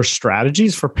tips or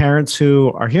strategies for parents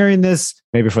who are hearing this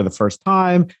maybe for the first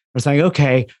time or saying,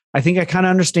 okay, I think I kind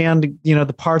of understand,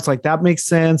 the parts, like that makes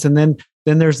sense. And then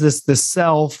there's this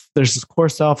self, there's this core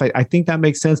self. I think that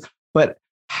makes sense. But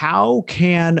how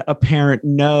can a parent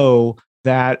know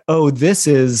that, oh, this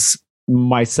is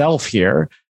myself here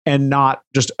and not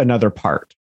just another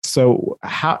part? So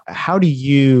how do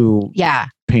you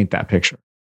paint that picture?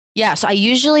 Yeah. So I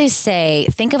usually say,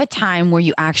 think of a time where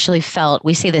you actually felt,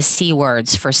 we say the C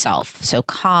words for self. So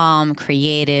calm,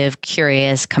 creative,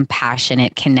 curious,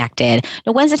 compassionate, connected.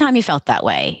 Now, when's the time you felt that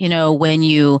way? When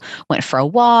you went for a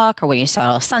walk or when you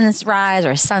saw a sunrise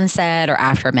or a sunset or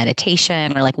after a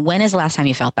meditation, or like, when is the last time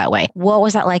you felt that way? What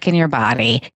was that like in your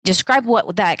body? Describe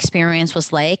what that experience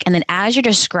was like. And then as you're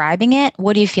describing it,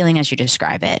 what are you feeling as you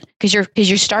describe it? Because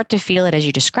you start to feel it as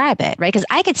you describe it, right? Because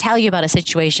I could tell you about a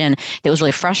situation that was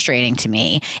really frustrating to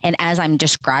me. And as I'm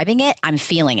describing it, I'm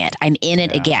feeling it. I'm in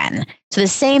it again. So the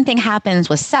same thing happens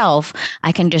with self.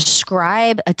 I can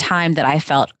describe a time that I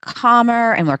felt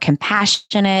calmer and more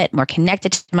compassionate, more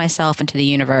connected to myself and to the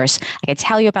universe. I can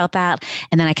tell you about that.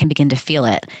 And then I can begin to feel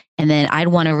it. And then I'd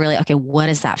want to really, okay, what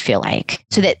does that feel like?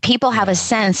 So that people have a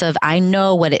sense of, I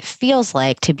know what it feels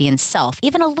like to be in self,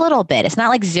 even a little bit. It's not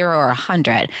like 0 or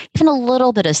 100, even a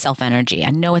little bit of self energy.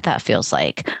 I know what that feels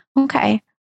like. Okay.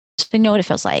 So we know what it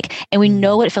feels like. And we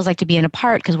know what it feels like to be in a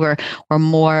part because we're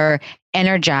more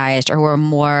energized or we're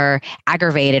more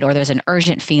aggravated or there's an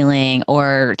urgent feeling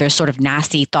or there's sort of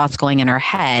nasty thoughts going in our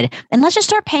head. And let's just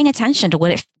start paying attention to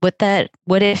what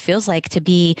it feels like to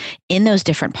be in those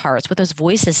different parts, what those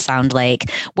voices sound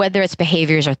like, whether it's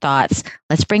behaviors or thoughts.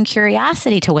 Let's bring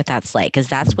curiosity to what that's like, because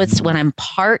that's when I'm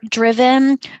part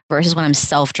driven versus when I'm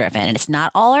self-driven. And it's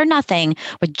not all or nothing,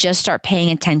 but just start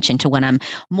paying attention to when I'm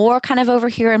more kind of over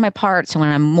here in my parts and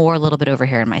when I'm more a little bit over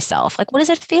here in myself. Like, what does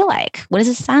it feel like? What does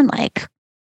it sound like?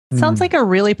 Sounds like a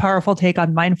really powerful take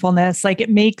on mindfulness. Like it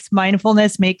makes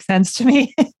mindfulness make sense to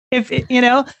me. If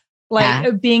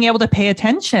being able to pay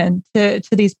attention to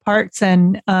these parts.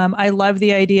 And I love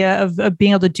the idea of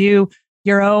being able to do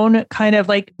your own kind of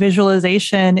like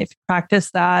visualization. If you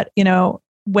practice that,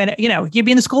 when, you'd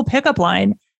be in the school pickup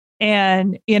line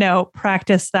and,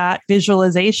 practice that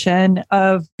visualization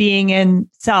of being in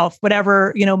self,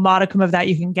 whatever, modicum of that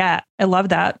you can get. I love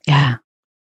that. Yeah.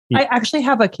 I actually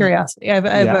have a curiosity. I have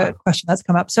a question that's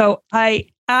come up. So I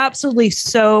absolutely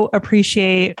so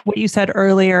appreciate what you said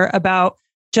earlier about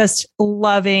just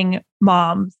loving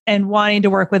moms and wanting to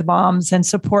work with moms and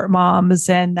support moms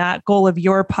and that goal of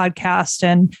your podcast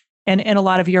and a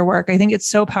lot of your work. I think it's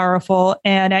so powerful.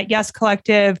 And at Yes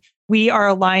Collective, we are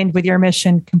aligned with your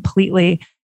mission completely.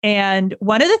 And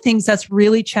one of the things that's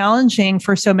really challenging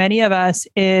for so many of us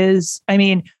is,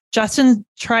 Justin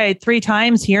tried 3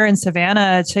 times here in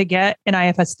Savannah to get an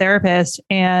IFS therapist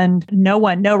and no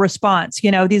response.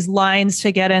 These lines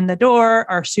to get in the door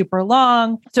are super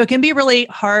long. So it can be really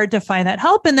hard to find that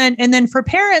help. And then for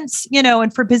parents,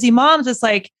 and for busy moms, it's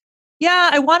like, yeah,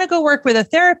 I want to go work with a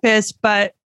therapist,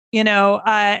 but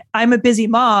I'm a busy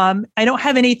mom. I don't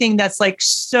have anything that's like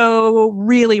so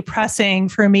really pressing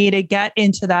for me to get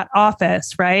into that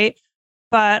office. Right.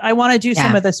 But I want to do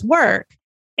some of this work.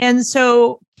 And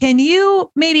so can you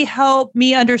maybe help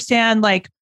me understand, like,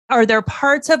 are there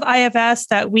parts of IFS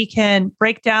that we can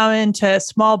break down into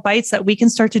small bites that we can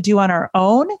start to do on our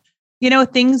own?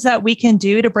 Things that we can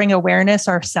do to bring awareness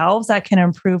ourselves that can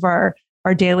improve our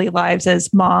daily lives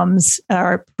as moms,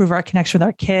 or improve our connection with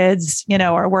our kids,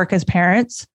 our work as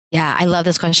parents? Yeah, I love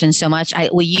this question so much.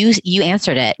 You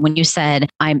answered it when you said,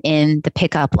 I'm in the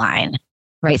pickup line.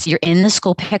 Right. So you're in the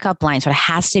school pickup line. So it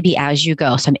has to be as you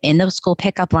go. So I'm in the school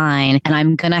pickup line and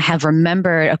I'm going to have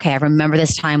remembered, okay, I remember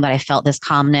this time that I felt this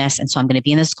calmness. And so I'm going to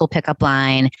be in the school pickup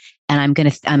line and I'm going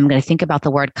to think about the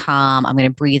word calm. I'm going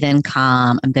to breathe in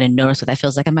calm. I'm going to notice what that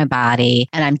feels like in my body.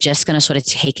 And I'm just going to sort of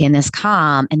take in this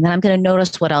calm. And then I'm going to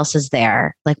notice what else is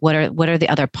there. Like what are the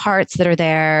other parts that are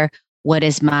there? What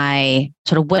else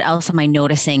am I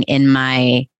noticing in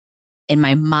my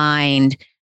mind?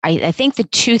 I think the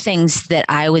two things that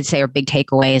I would say are big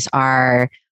takeaways are,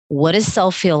 what does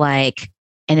self feel like?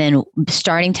 And then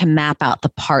starting to map out the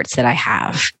parts that I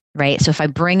have, right? So if I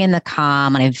bring in the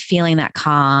calm and I'm feeling that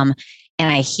calm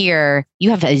and I hear you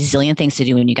have a zillion things to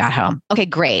do when you got home. Okay,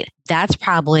 great. That's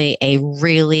probably a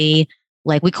really,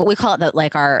 like we call it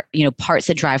like our, parts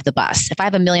that drive the bus. If I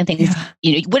have a million things,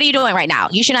 what are you doing right now?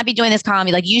 You should not be doing this calm.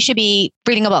 Like you should be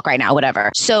reading a book right now,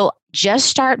 whatever. So just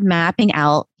start mapping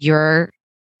out your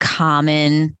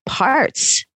common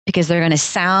parts because they're going to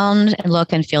sound and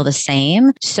look and feel the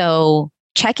same. So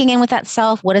checking in with that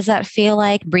self, what does that feel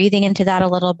like? Breathing into that a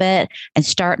little bit and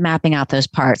start mapping out those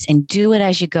parts and do it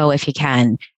as you go if you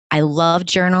can. I love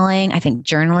journaling. I think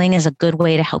journaling is a good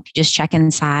way to help you just check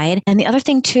inside. And the other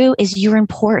thing too is you're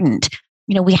important.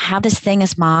 We have this thing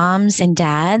as moms and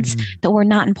dads that we're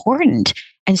not important.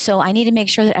 And so I need to make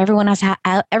sure that everyone else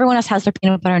has their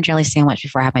peanut butter and jelly sandwich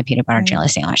before I have my peanut butter and jelly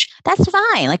sandwich. That's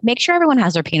fine. Like make sure everyone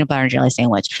has their peanut butter and jelly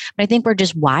sandwich. But I think we're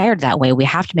just wired that way. We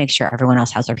have to make sure everyone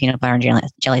else has their peanut butter and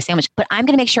jelly sandwich. But I'm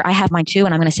going to make sure I have mine too.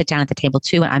 And I'm going to sit down at the table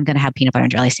too. And I'm going to have peanut butter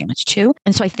and jelly sandwich too.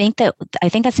 And so I think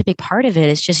that's a big part of it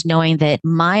is just knowing that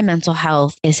my mental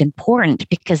health is important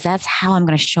because that's how I'm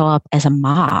going to show up as a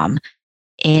mom.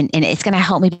 And it's going to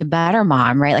help me be a better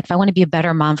mom, right? Like if I want to be a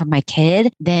better mom for my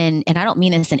kid, then, and I don't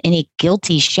mean this in any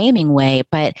guilty, shaming way,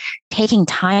 but taking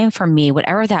time for me,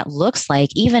 whatever that looks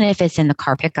like, even if it's in the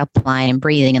car pickup line and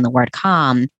breathing in the word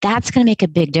calm, that's going to make a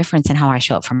big difference in how I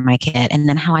show up for my kid and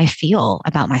then how I feel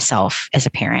about myself as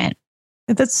a parent.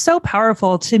 That's so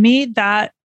powerful. To me,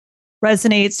 that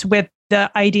resonates with the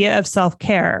idea of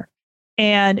self-care.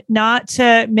 And not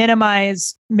to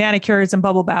minimize manicures and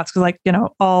bubble baths, because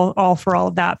all for all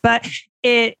of that. But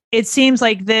it seems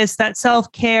like that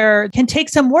self-care can take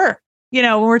some work.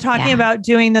 When we're talking about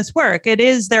doing this work, it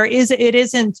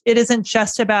isn't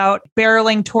just about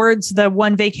barreling towards the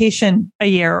one vacation a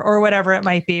year or whatever it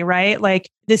might be, right? Like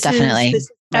this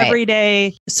is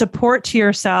everyday support to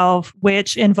yourself,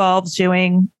 which involves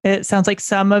doing, it sounds like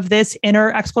some of this inner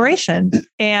exploration.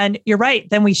 And you're right.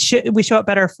 Then we show up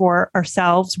better for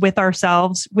ourselves, within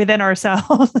ourselves,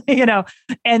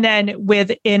 and then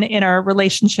in our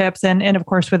relationships and of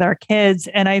course with our kids.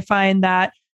 And I find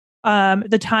that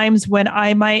the times when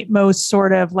I might most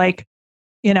sort of kind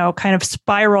of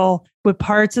spiral with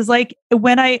parts is like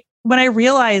when I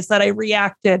realized that I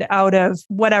reacted out of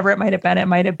whatever it might have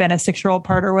been a 6-year-old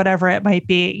part or whatever it might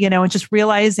be, and just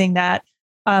realizing that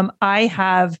I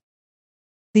have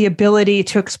the ability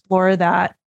to explore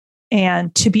that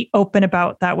and to be open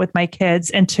about that with my kids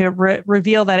and to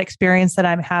reveal that experience that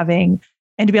I'm having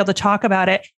and to be able to talk about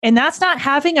it. And that's not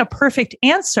having a perfect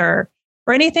answer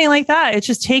or anything like that. It's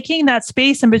just taking that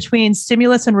space in between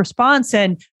stimulus and response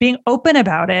and being open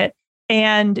about it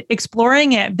and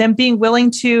exploring it, then being willing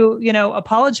to,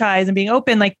 apologize and being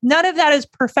open. Like none of that is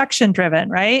perfection driven,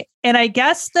 right? And I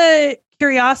guess the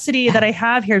curiosity that I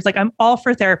have here is like, I'm all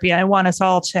for therapy. I want us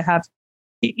all to have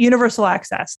universal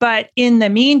access. But in the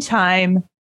meantime,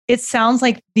 it sounds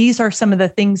like these are some of the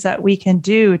things that we can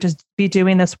do to be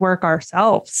doing this work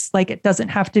ourselves. Like it doesn't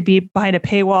have to be behind a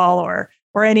paywall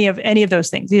or any of those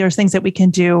things. These are things that we can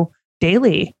do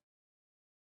daily.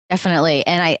 Definitely.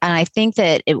 And I think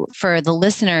that for the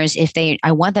listeners,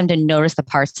 I want them to notice the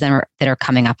parts that are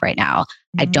coming up right now.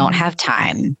 I don't have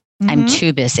time. I'm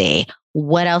too busy.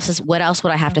 What else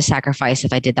would I have to sacrifice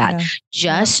if I did that?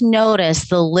 Just notice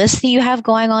the list that you have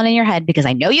going on in your head, because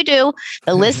I know you do,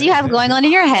 the list that you have going on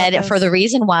in your head for the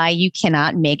reason why you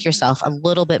cannot make yourself a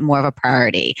little bit more of a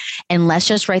priority. And let's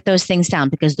just write those things down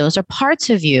because those are parts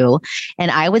of you. And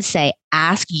I would say,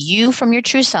 ask you from your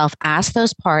true self, ask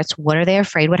those parts, what are they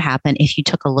afraid would happen if you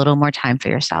took a little more time for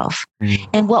yourself?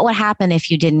 And what would happen if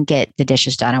you didn't get the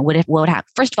dishes done? Or what would happen?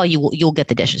 First of all, you'll get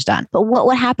the dishes done, but what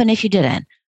would happen if you didn't?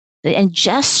 And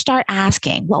just start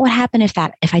asking, what would happen if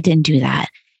I didn't do that?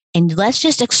 And let's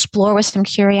just explore with some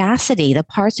curiosity the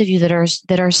parts of you that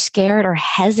are scared or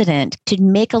hesitant to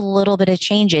make a little bit of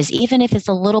changes, even if it's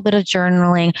a little bit of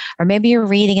journaling, or maybe you're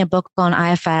reading a book on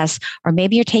IFS, or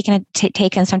maybe you're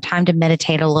taking some time to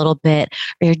meditate a little bit,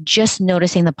 or you're just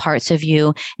noticing the parts of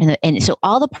you. And so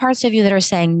all the parts of you that are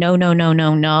saying no, no, no,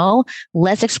 no, no,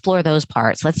 let's explore those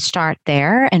parts. Let's start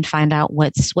there and find out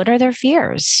what are their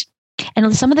fears.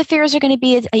 And some of the fears are going to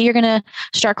be you're going to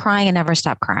start crying and never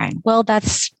stop crying. Well,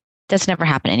 that's That's never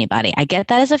happened to anybody. I get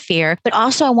that as a fear, but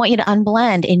also I want you to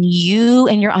unblend and you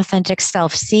and your authentic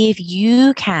self. See if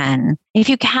you can,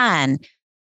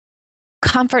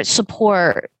 comfort,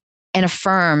 support, and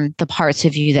affirm the parts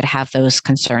of you that have those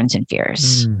concerns and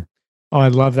fears. Oh, I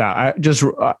love that. I just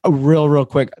real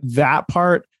quick. That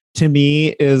part to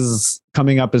me is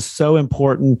coming up as so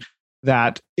important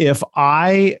that if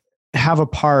I have a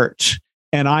part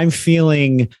and I'm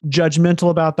feeling judgmental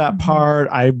about that part,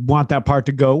 I want that part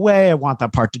to go away, I want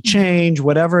that part to change,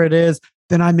 whatever it is,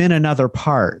 then I'm in another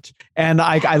part. And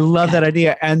I love that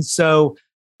idea. And so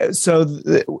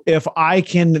if I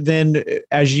can then,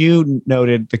 as you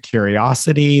noted, the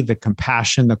curiosity, the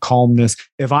compassion, the calmness,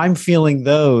 if I'm feeling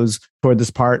those toward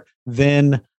this part,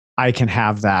 then I can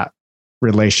have that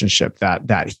relationship,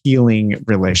 that healing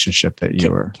relationship that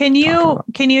you were. Can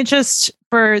you just,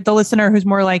 for the listener who's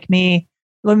more like me,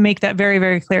 let me make that very,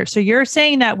 very clear. So you're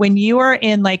saying that when you are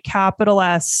in like capital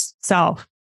S self,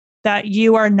 that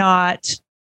you are not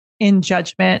in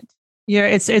judgment.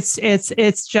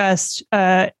 It's just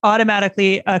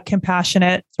automatically a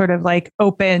compassionate sort of like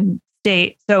open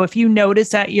state. So if you notice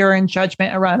that you're in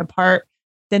judgment around a part,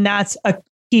 then that's a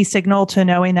key signal to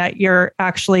knowing that you're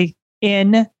actually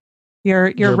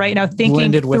you're right now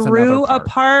thinking through a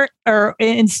part, or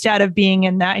instead of being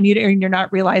in that, and you're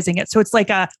not realizing it. So it's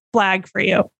like a flag for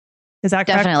you. Is that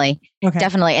correct? Definitely. Okay.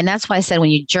 Definitely. And that's why I said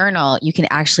when you journal, you can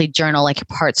actually journal like your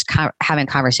parts having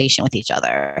conversation with each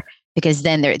other. Because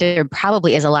then there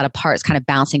probably is a lot of parts kind of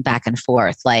bouncing back and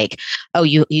forth. Like, oh,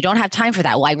 you don't have time for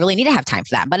that. Well, I really need to have time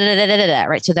for that.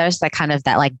 Right. So there's that kind of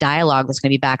that like dialogue that's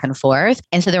going to be back and forth.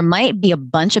 And so there might be a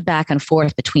bunch of back and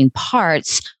forth between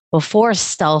parts before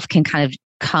self can kind of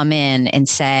come in and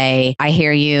say, I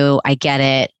hear you. I get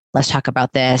it. Let's talk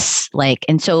about this. Like,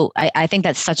 and so I think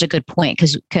that's such a good point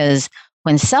because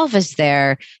when self is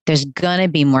there, there's going to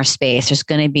be more space. There's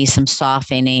going to be some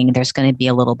softening. There's going to be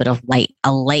a little bit of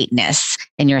lightness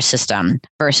in your system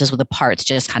versus with the parts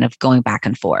just kind of going back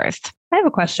and forth. I have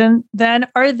a question then.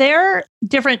 Are there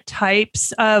different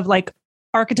types of like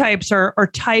archetypes or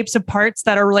types of parts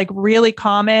that are like really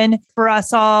common for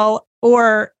us all,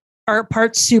 or are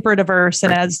parts super diverse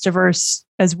and as diverse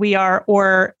as we are,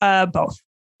 or both?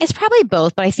 It's probably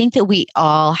both, but I think that we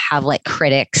all have like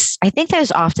critics. I think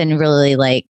there's often really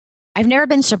like, I've never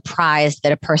been surprised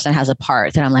that a person has a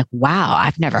part that I'm like, wow,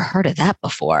 I've never heard of that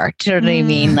before. Do you know what I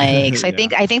mean? Like, so yeah.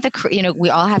 I think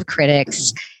we all have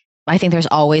critics. I think there's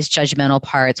always judgmental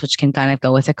parts, which can kind of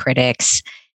go with the critics.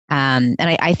 And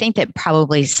I think that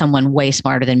probably someone way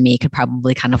smarter than me could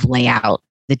probably kind of lay out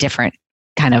the different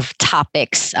kind of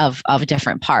topics of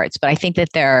different parts. But I think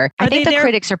that the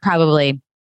critics are probably...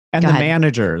 And the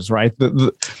managers, right?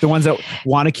 The ones that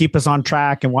want to keep us on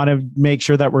track and want to make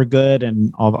sure that we're good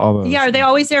and all those. Yeah. Are they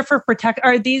always there for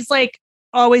Are these like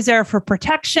always there for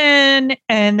protection?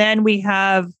 And then we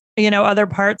have, other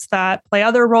parts that play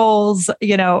other roles,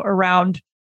 around.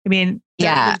 I mean,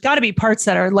 there's got to be parts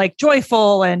that are like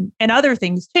joyful and other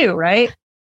things too, right?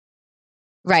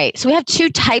 Right. So we have two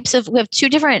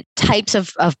different types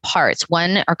of parts.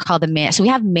 One are called so we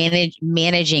have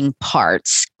managing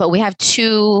parts, but we have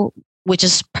two, which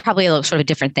is probably a sort of a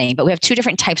different thing, but we have two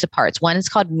different types of parts. One is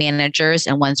called managers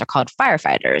and ones are called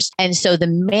firefighters. And so the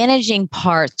managing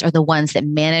parts are the ones that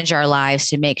manage our lives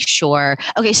to make sure,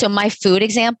 okay, so my food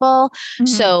example. Mm-hmm.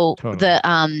 So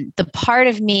totally. The part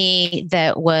of me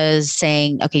that was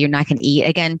saying, okay, you're not going to eat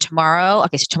again tomorrow.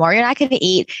 Okay, so tomorrow you're not going to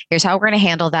eat. Here's how we're going to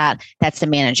handle that. That's the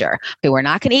manager. Okay, we're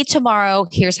not going to eat tomorrow.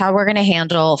 Here's how we're going to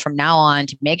handle from now on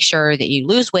to make sure that you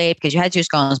lose weight because you had 2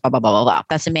 scones, blah, blah, blah, blah, blah.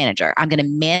 That's the manager. I'm going to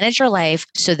manage your life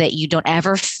so that you don't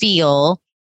ever feel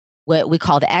what we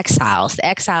call the exiles. The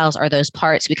exiles are those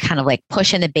parts we kind of like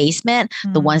push in the basement,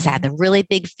 the ones that have the really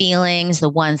big feelings, the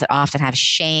ones that often have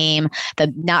shame,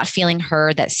 the not feeling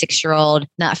heard, that 6-year-old,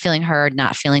 not feeling heard,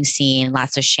 not feeling seen,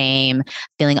 lots of shame,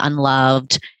 feeling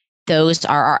unloved. Those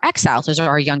are our exiles. Those are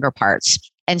our younger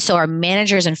parts. And so our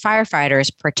managers and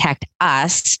firefighters protect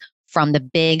us from the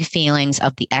big feelings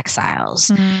of the exiles.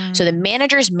 So the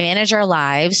managers manage our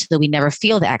lives so that we never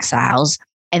feel the exiles.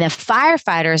 And the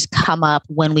firefighters come up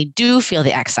when we do feel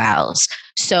the exiles.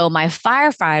 So my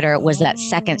firefighter was that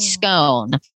second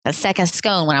scone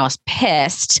when I was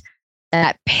pissed,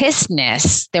 that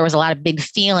pissedness, there was a lot of big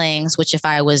feelings, which if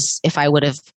I would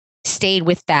have stayed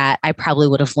with that, I probably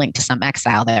would have linked to some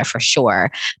exile there for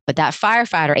sure. But that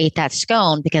firefighter ate that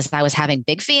scone because I was having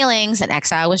big feelings and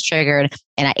exile was triggered.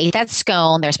 And I ate that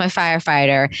scone. There's my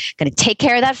firefighter. Going to take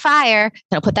care of that fire.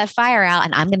 Going to put that fire out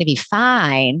and I'm going to be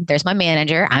fine. There's my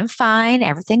manager. I'm fine.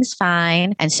 Everything's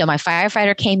fine. And so my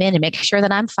firefighter came in to make sure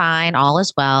that I'm fine. All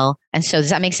is well. And so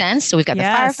does that make sense? So we've got the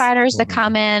firefighters that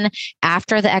come in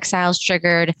after the exile is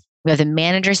triggered. We have the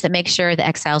managers that make sure the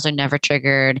exiles are never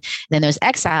triggered. Then there's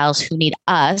exiles who need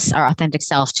us, our authentic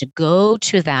self, to go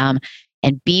to them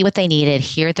and be what they needed,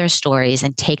 hear their stories,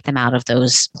 and take them out of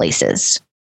those places.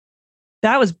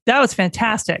 That was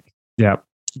fantastic. Yep.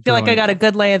 I feel like I got a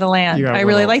good lay of the land. I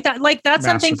really like that. Like that's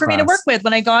something for me to work with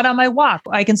when I go out on my walk.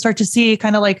 I can start to see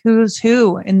kind of like who's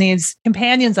who in these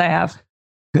companions I have.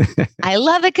 I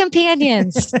love the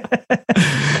companions.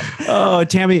 Oh,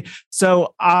 Tammy.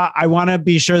 So I want to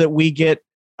be sure that we get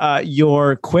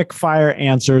your quick fire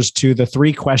answers to the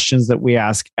 3 questions that we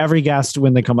ask every guest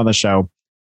when they come on the show.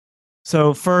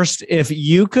 So first, if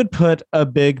you could put a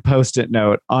big Post-it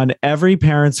note on every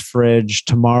parent's fridge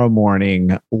tomorrow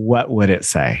morning, what would it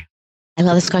say? I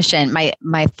love this question.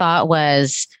 My thought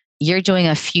was, you're doing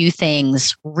a few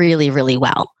things really, really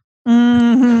well.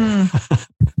 Mm-hmm.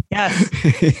 Yes.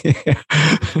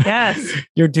 Yes.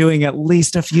 You're doing at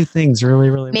least a few things really,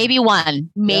 really maybe well. one,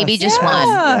 maybe just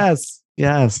one.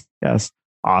 Yes.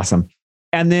 Awesome.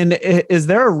 And then is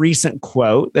there a recent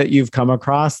quote that you've come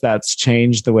across that's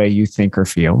changed the way you think or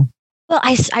feel? Well,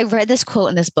 I read this quote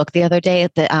in this book the other day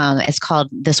that it's called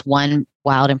This One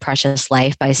Wild and Precious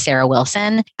Life by Sarah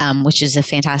Wilson, which is a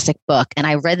fantastic book. And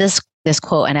I read this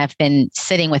quote and I've been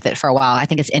sitting with it for a while. I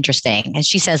think it's interesting. And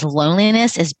she says,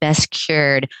 loneliness is best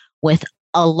cured with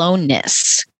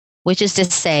aloneness, which is to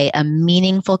say a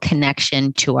meaningful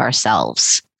connection to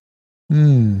ourselves.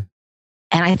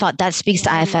 And I thought that speaks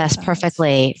to IFS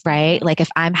perfectly, right? Like if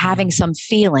I'm having some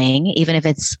feeling, even if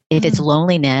it's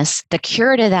loneliness, the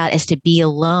cure to that is to be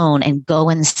alone and go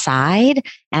inside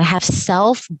and have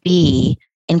self be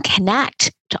and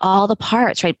connect to all the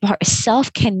parts, right?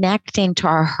 Self-connecting to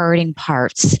our hurting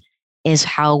parts is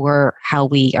how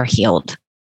we are healed,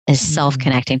 is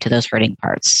self-connecting to those hurting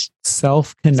parts.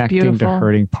 Self-connecting to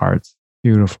hurting parts.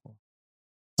 Beautiful.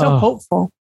 So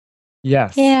hopeful.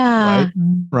 Yes. Yeah.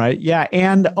 Right. Yeah.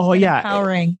 And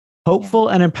empowering. Hopeful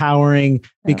and empowering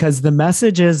because the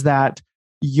message is that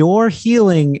your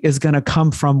healing is going to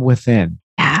come from within.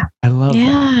 Yeah. I love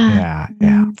that.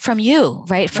 Yeah. From you,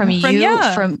 right? From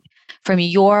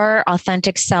your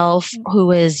authentic self,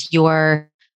 who is your,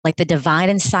 like the divine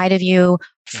inside of you,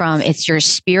 it's your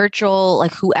spiritual,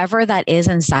 like whoever that is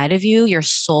inside of you, your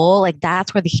soul, like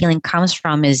that's where the healing comes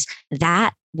from, is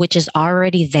that which is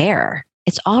already there.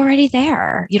 It's already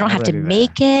there. You don't have to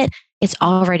make it. It's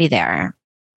already there.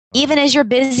 Even as you're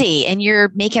busy and you're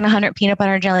making 100 peanut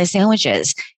butter and jelly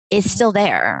sandwiches, it's still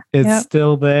there. It's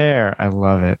still there. I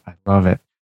love it.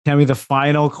 Tammy, the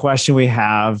final question we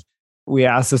have, we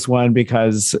ask this one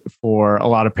because for a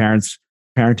lot of parents,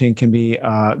 parenting can be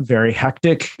very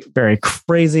hectic, very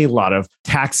crazy, a lot of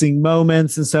taxing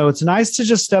moments. And so it's nice to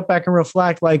just step back and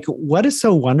reflect, like, what is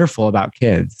so wonderful about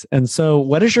kids? And so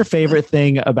what is your favorite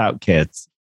thing about kids?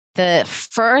 The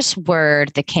first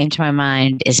word that came to my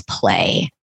mind is play,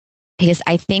 because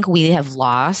I think we have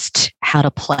lost how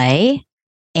to play.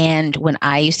 And when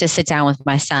I used to sit down with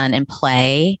my son and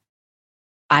play,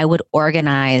 I would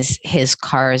organize his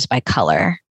cars by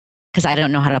color, because I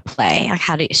don't know how to play.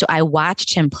 So I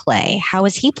watched him play. How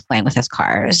is he playing with his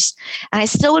cars? And I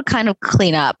still would kind of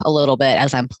clean up a little bit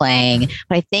as I'm playing.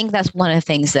 But I think that's one of the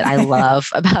things that I love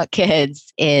about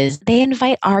kids is they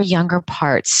invite our younger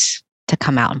parts to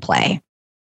come out and play.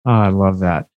 Oh, I love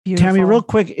that. Beautiful. Tammy, real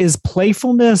quick, is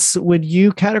playfulness, would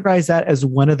you categorize that as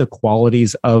one of the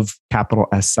qualities of capital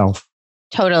S self?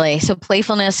 Totally. So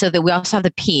playfulness, so that we also have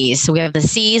the P's. So we have the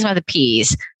C's and we have the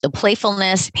P's. So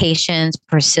playfulness, patience,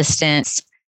 persistence.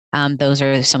 Those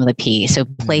are some of the P's. So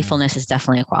playfulness is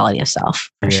definitely a quality of self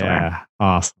for sure. Yeah.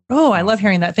 Awesome. Oh, I love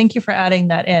hearing that. Thank you for adding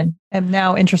that in. I'm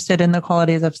now interested in the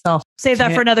qualities of self. Save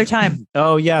that for another time.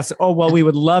 Oh, yes. Oh, well, we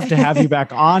would love to have you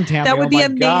back on, Tammy. That would be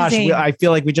amazing. Gosh, I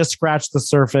feel like we just scratched the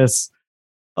surface.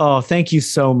 Oh, thank you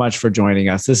so much for joining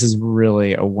us. This is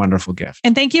really a wonderful gift.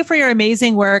 And thank you for your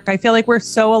amazing work. I feel like we're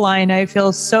so aligned. I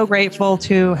feel so grateful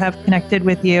to have connected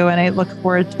with you, and I look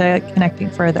forward to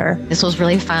connecting further. This was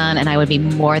really fun, and I would be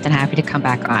more than happy to come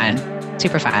back on.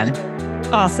 Super fun.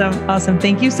 Awesome.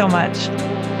 Thank you so much.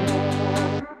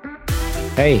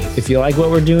 Hey, if you like what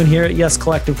we're doing here at Yes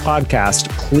Collective Podcast,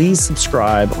 please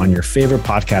subscribe on your favorite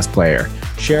podcast player.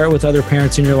 Share it with other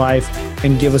parents in your life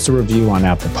and give us a review on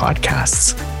Apple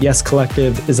Podcasts. Yes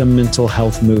Collective is a mental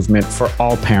health movement for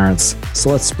all parents, so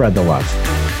let's spread the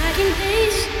love.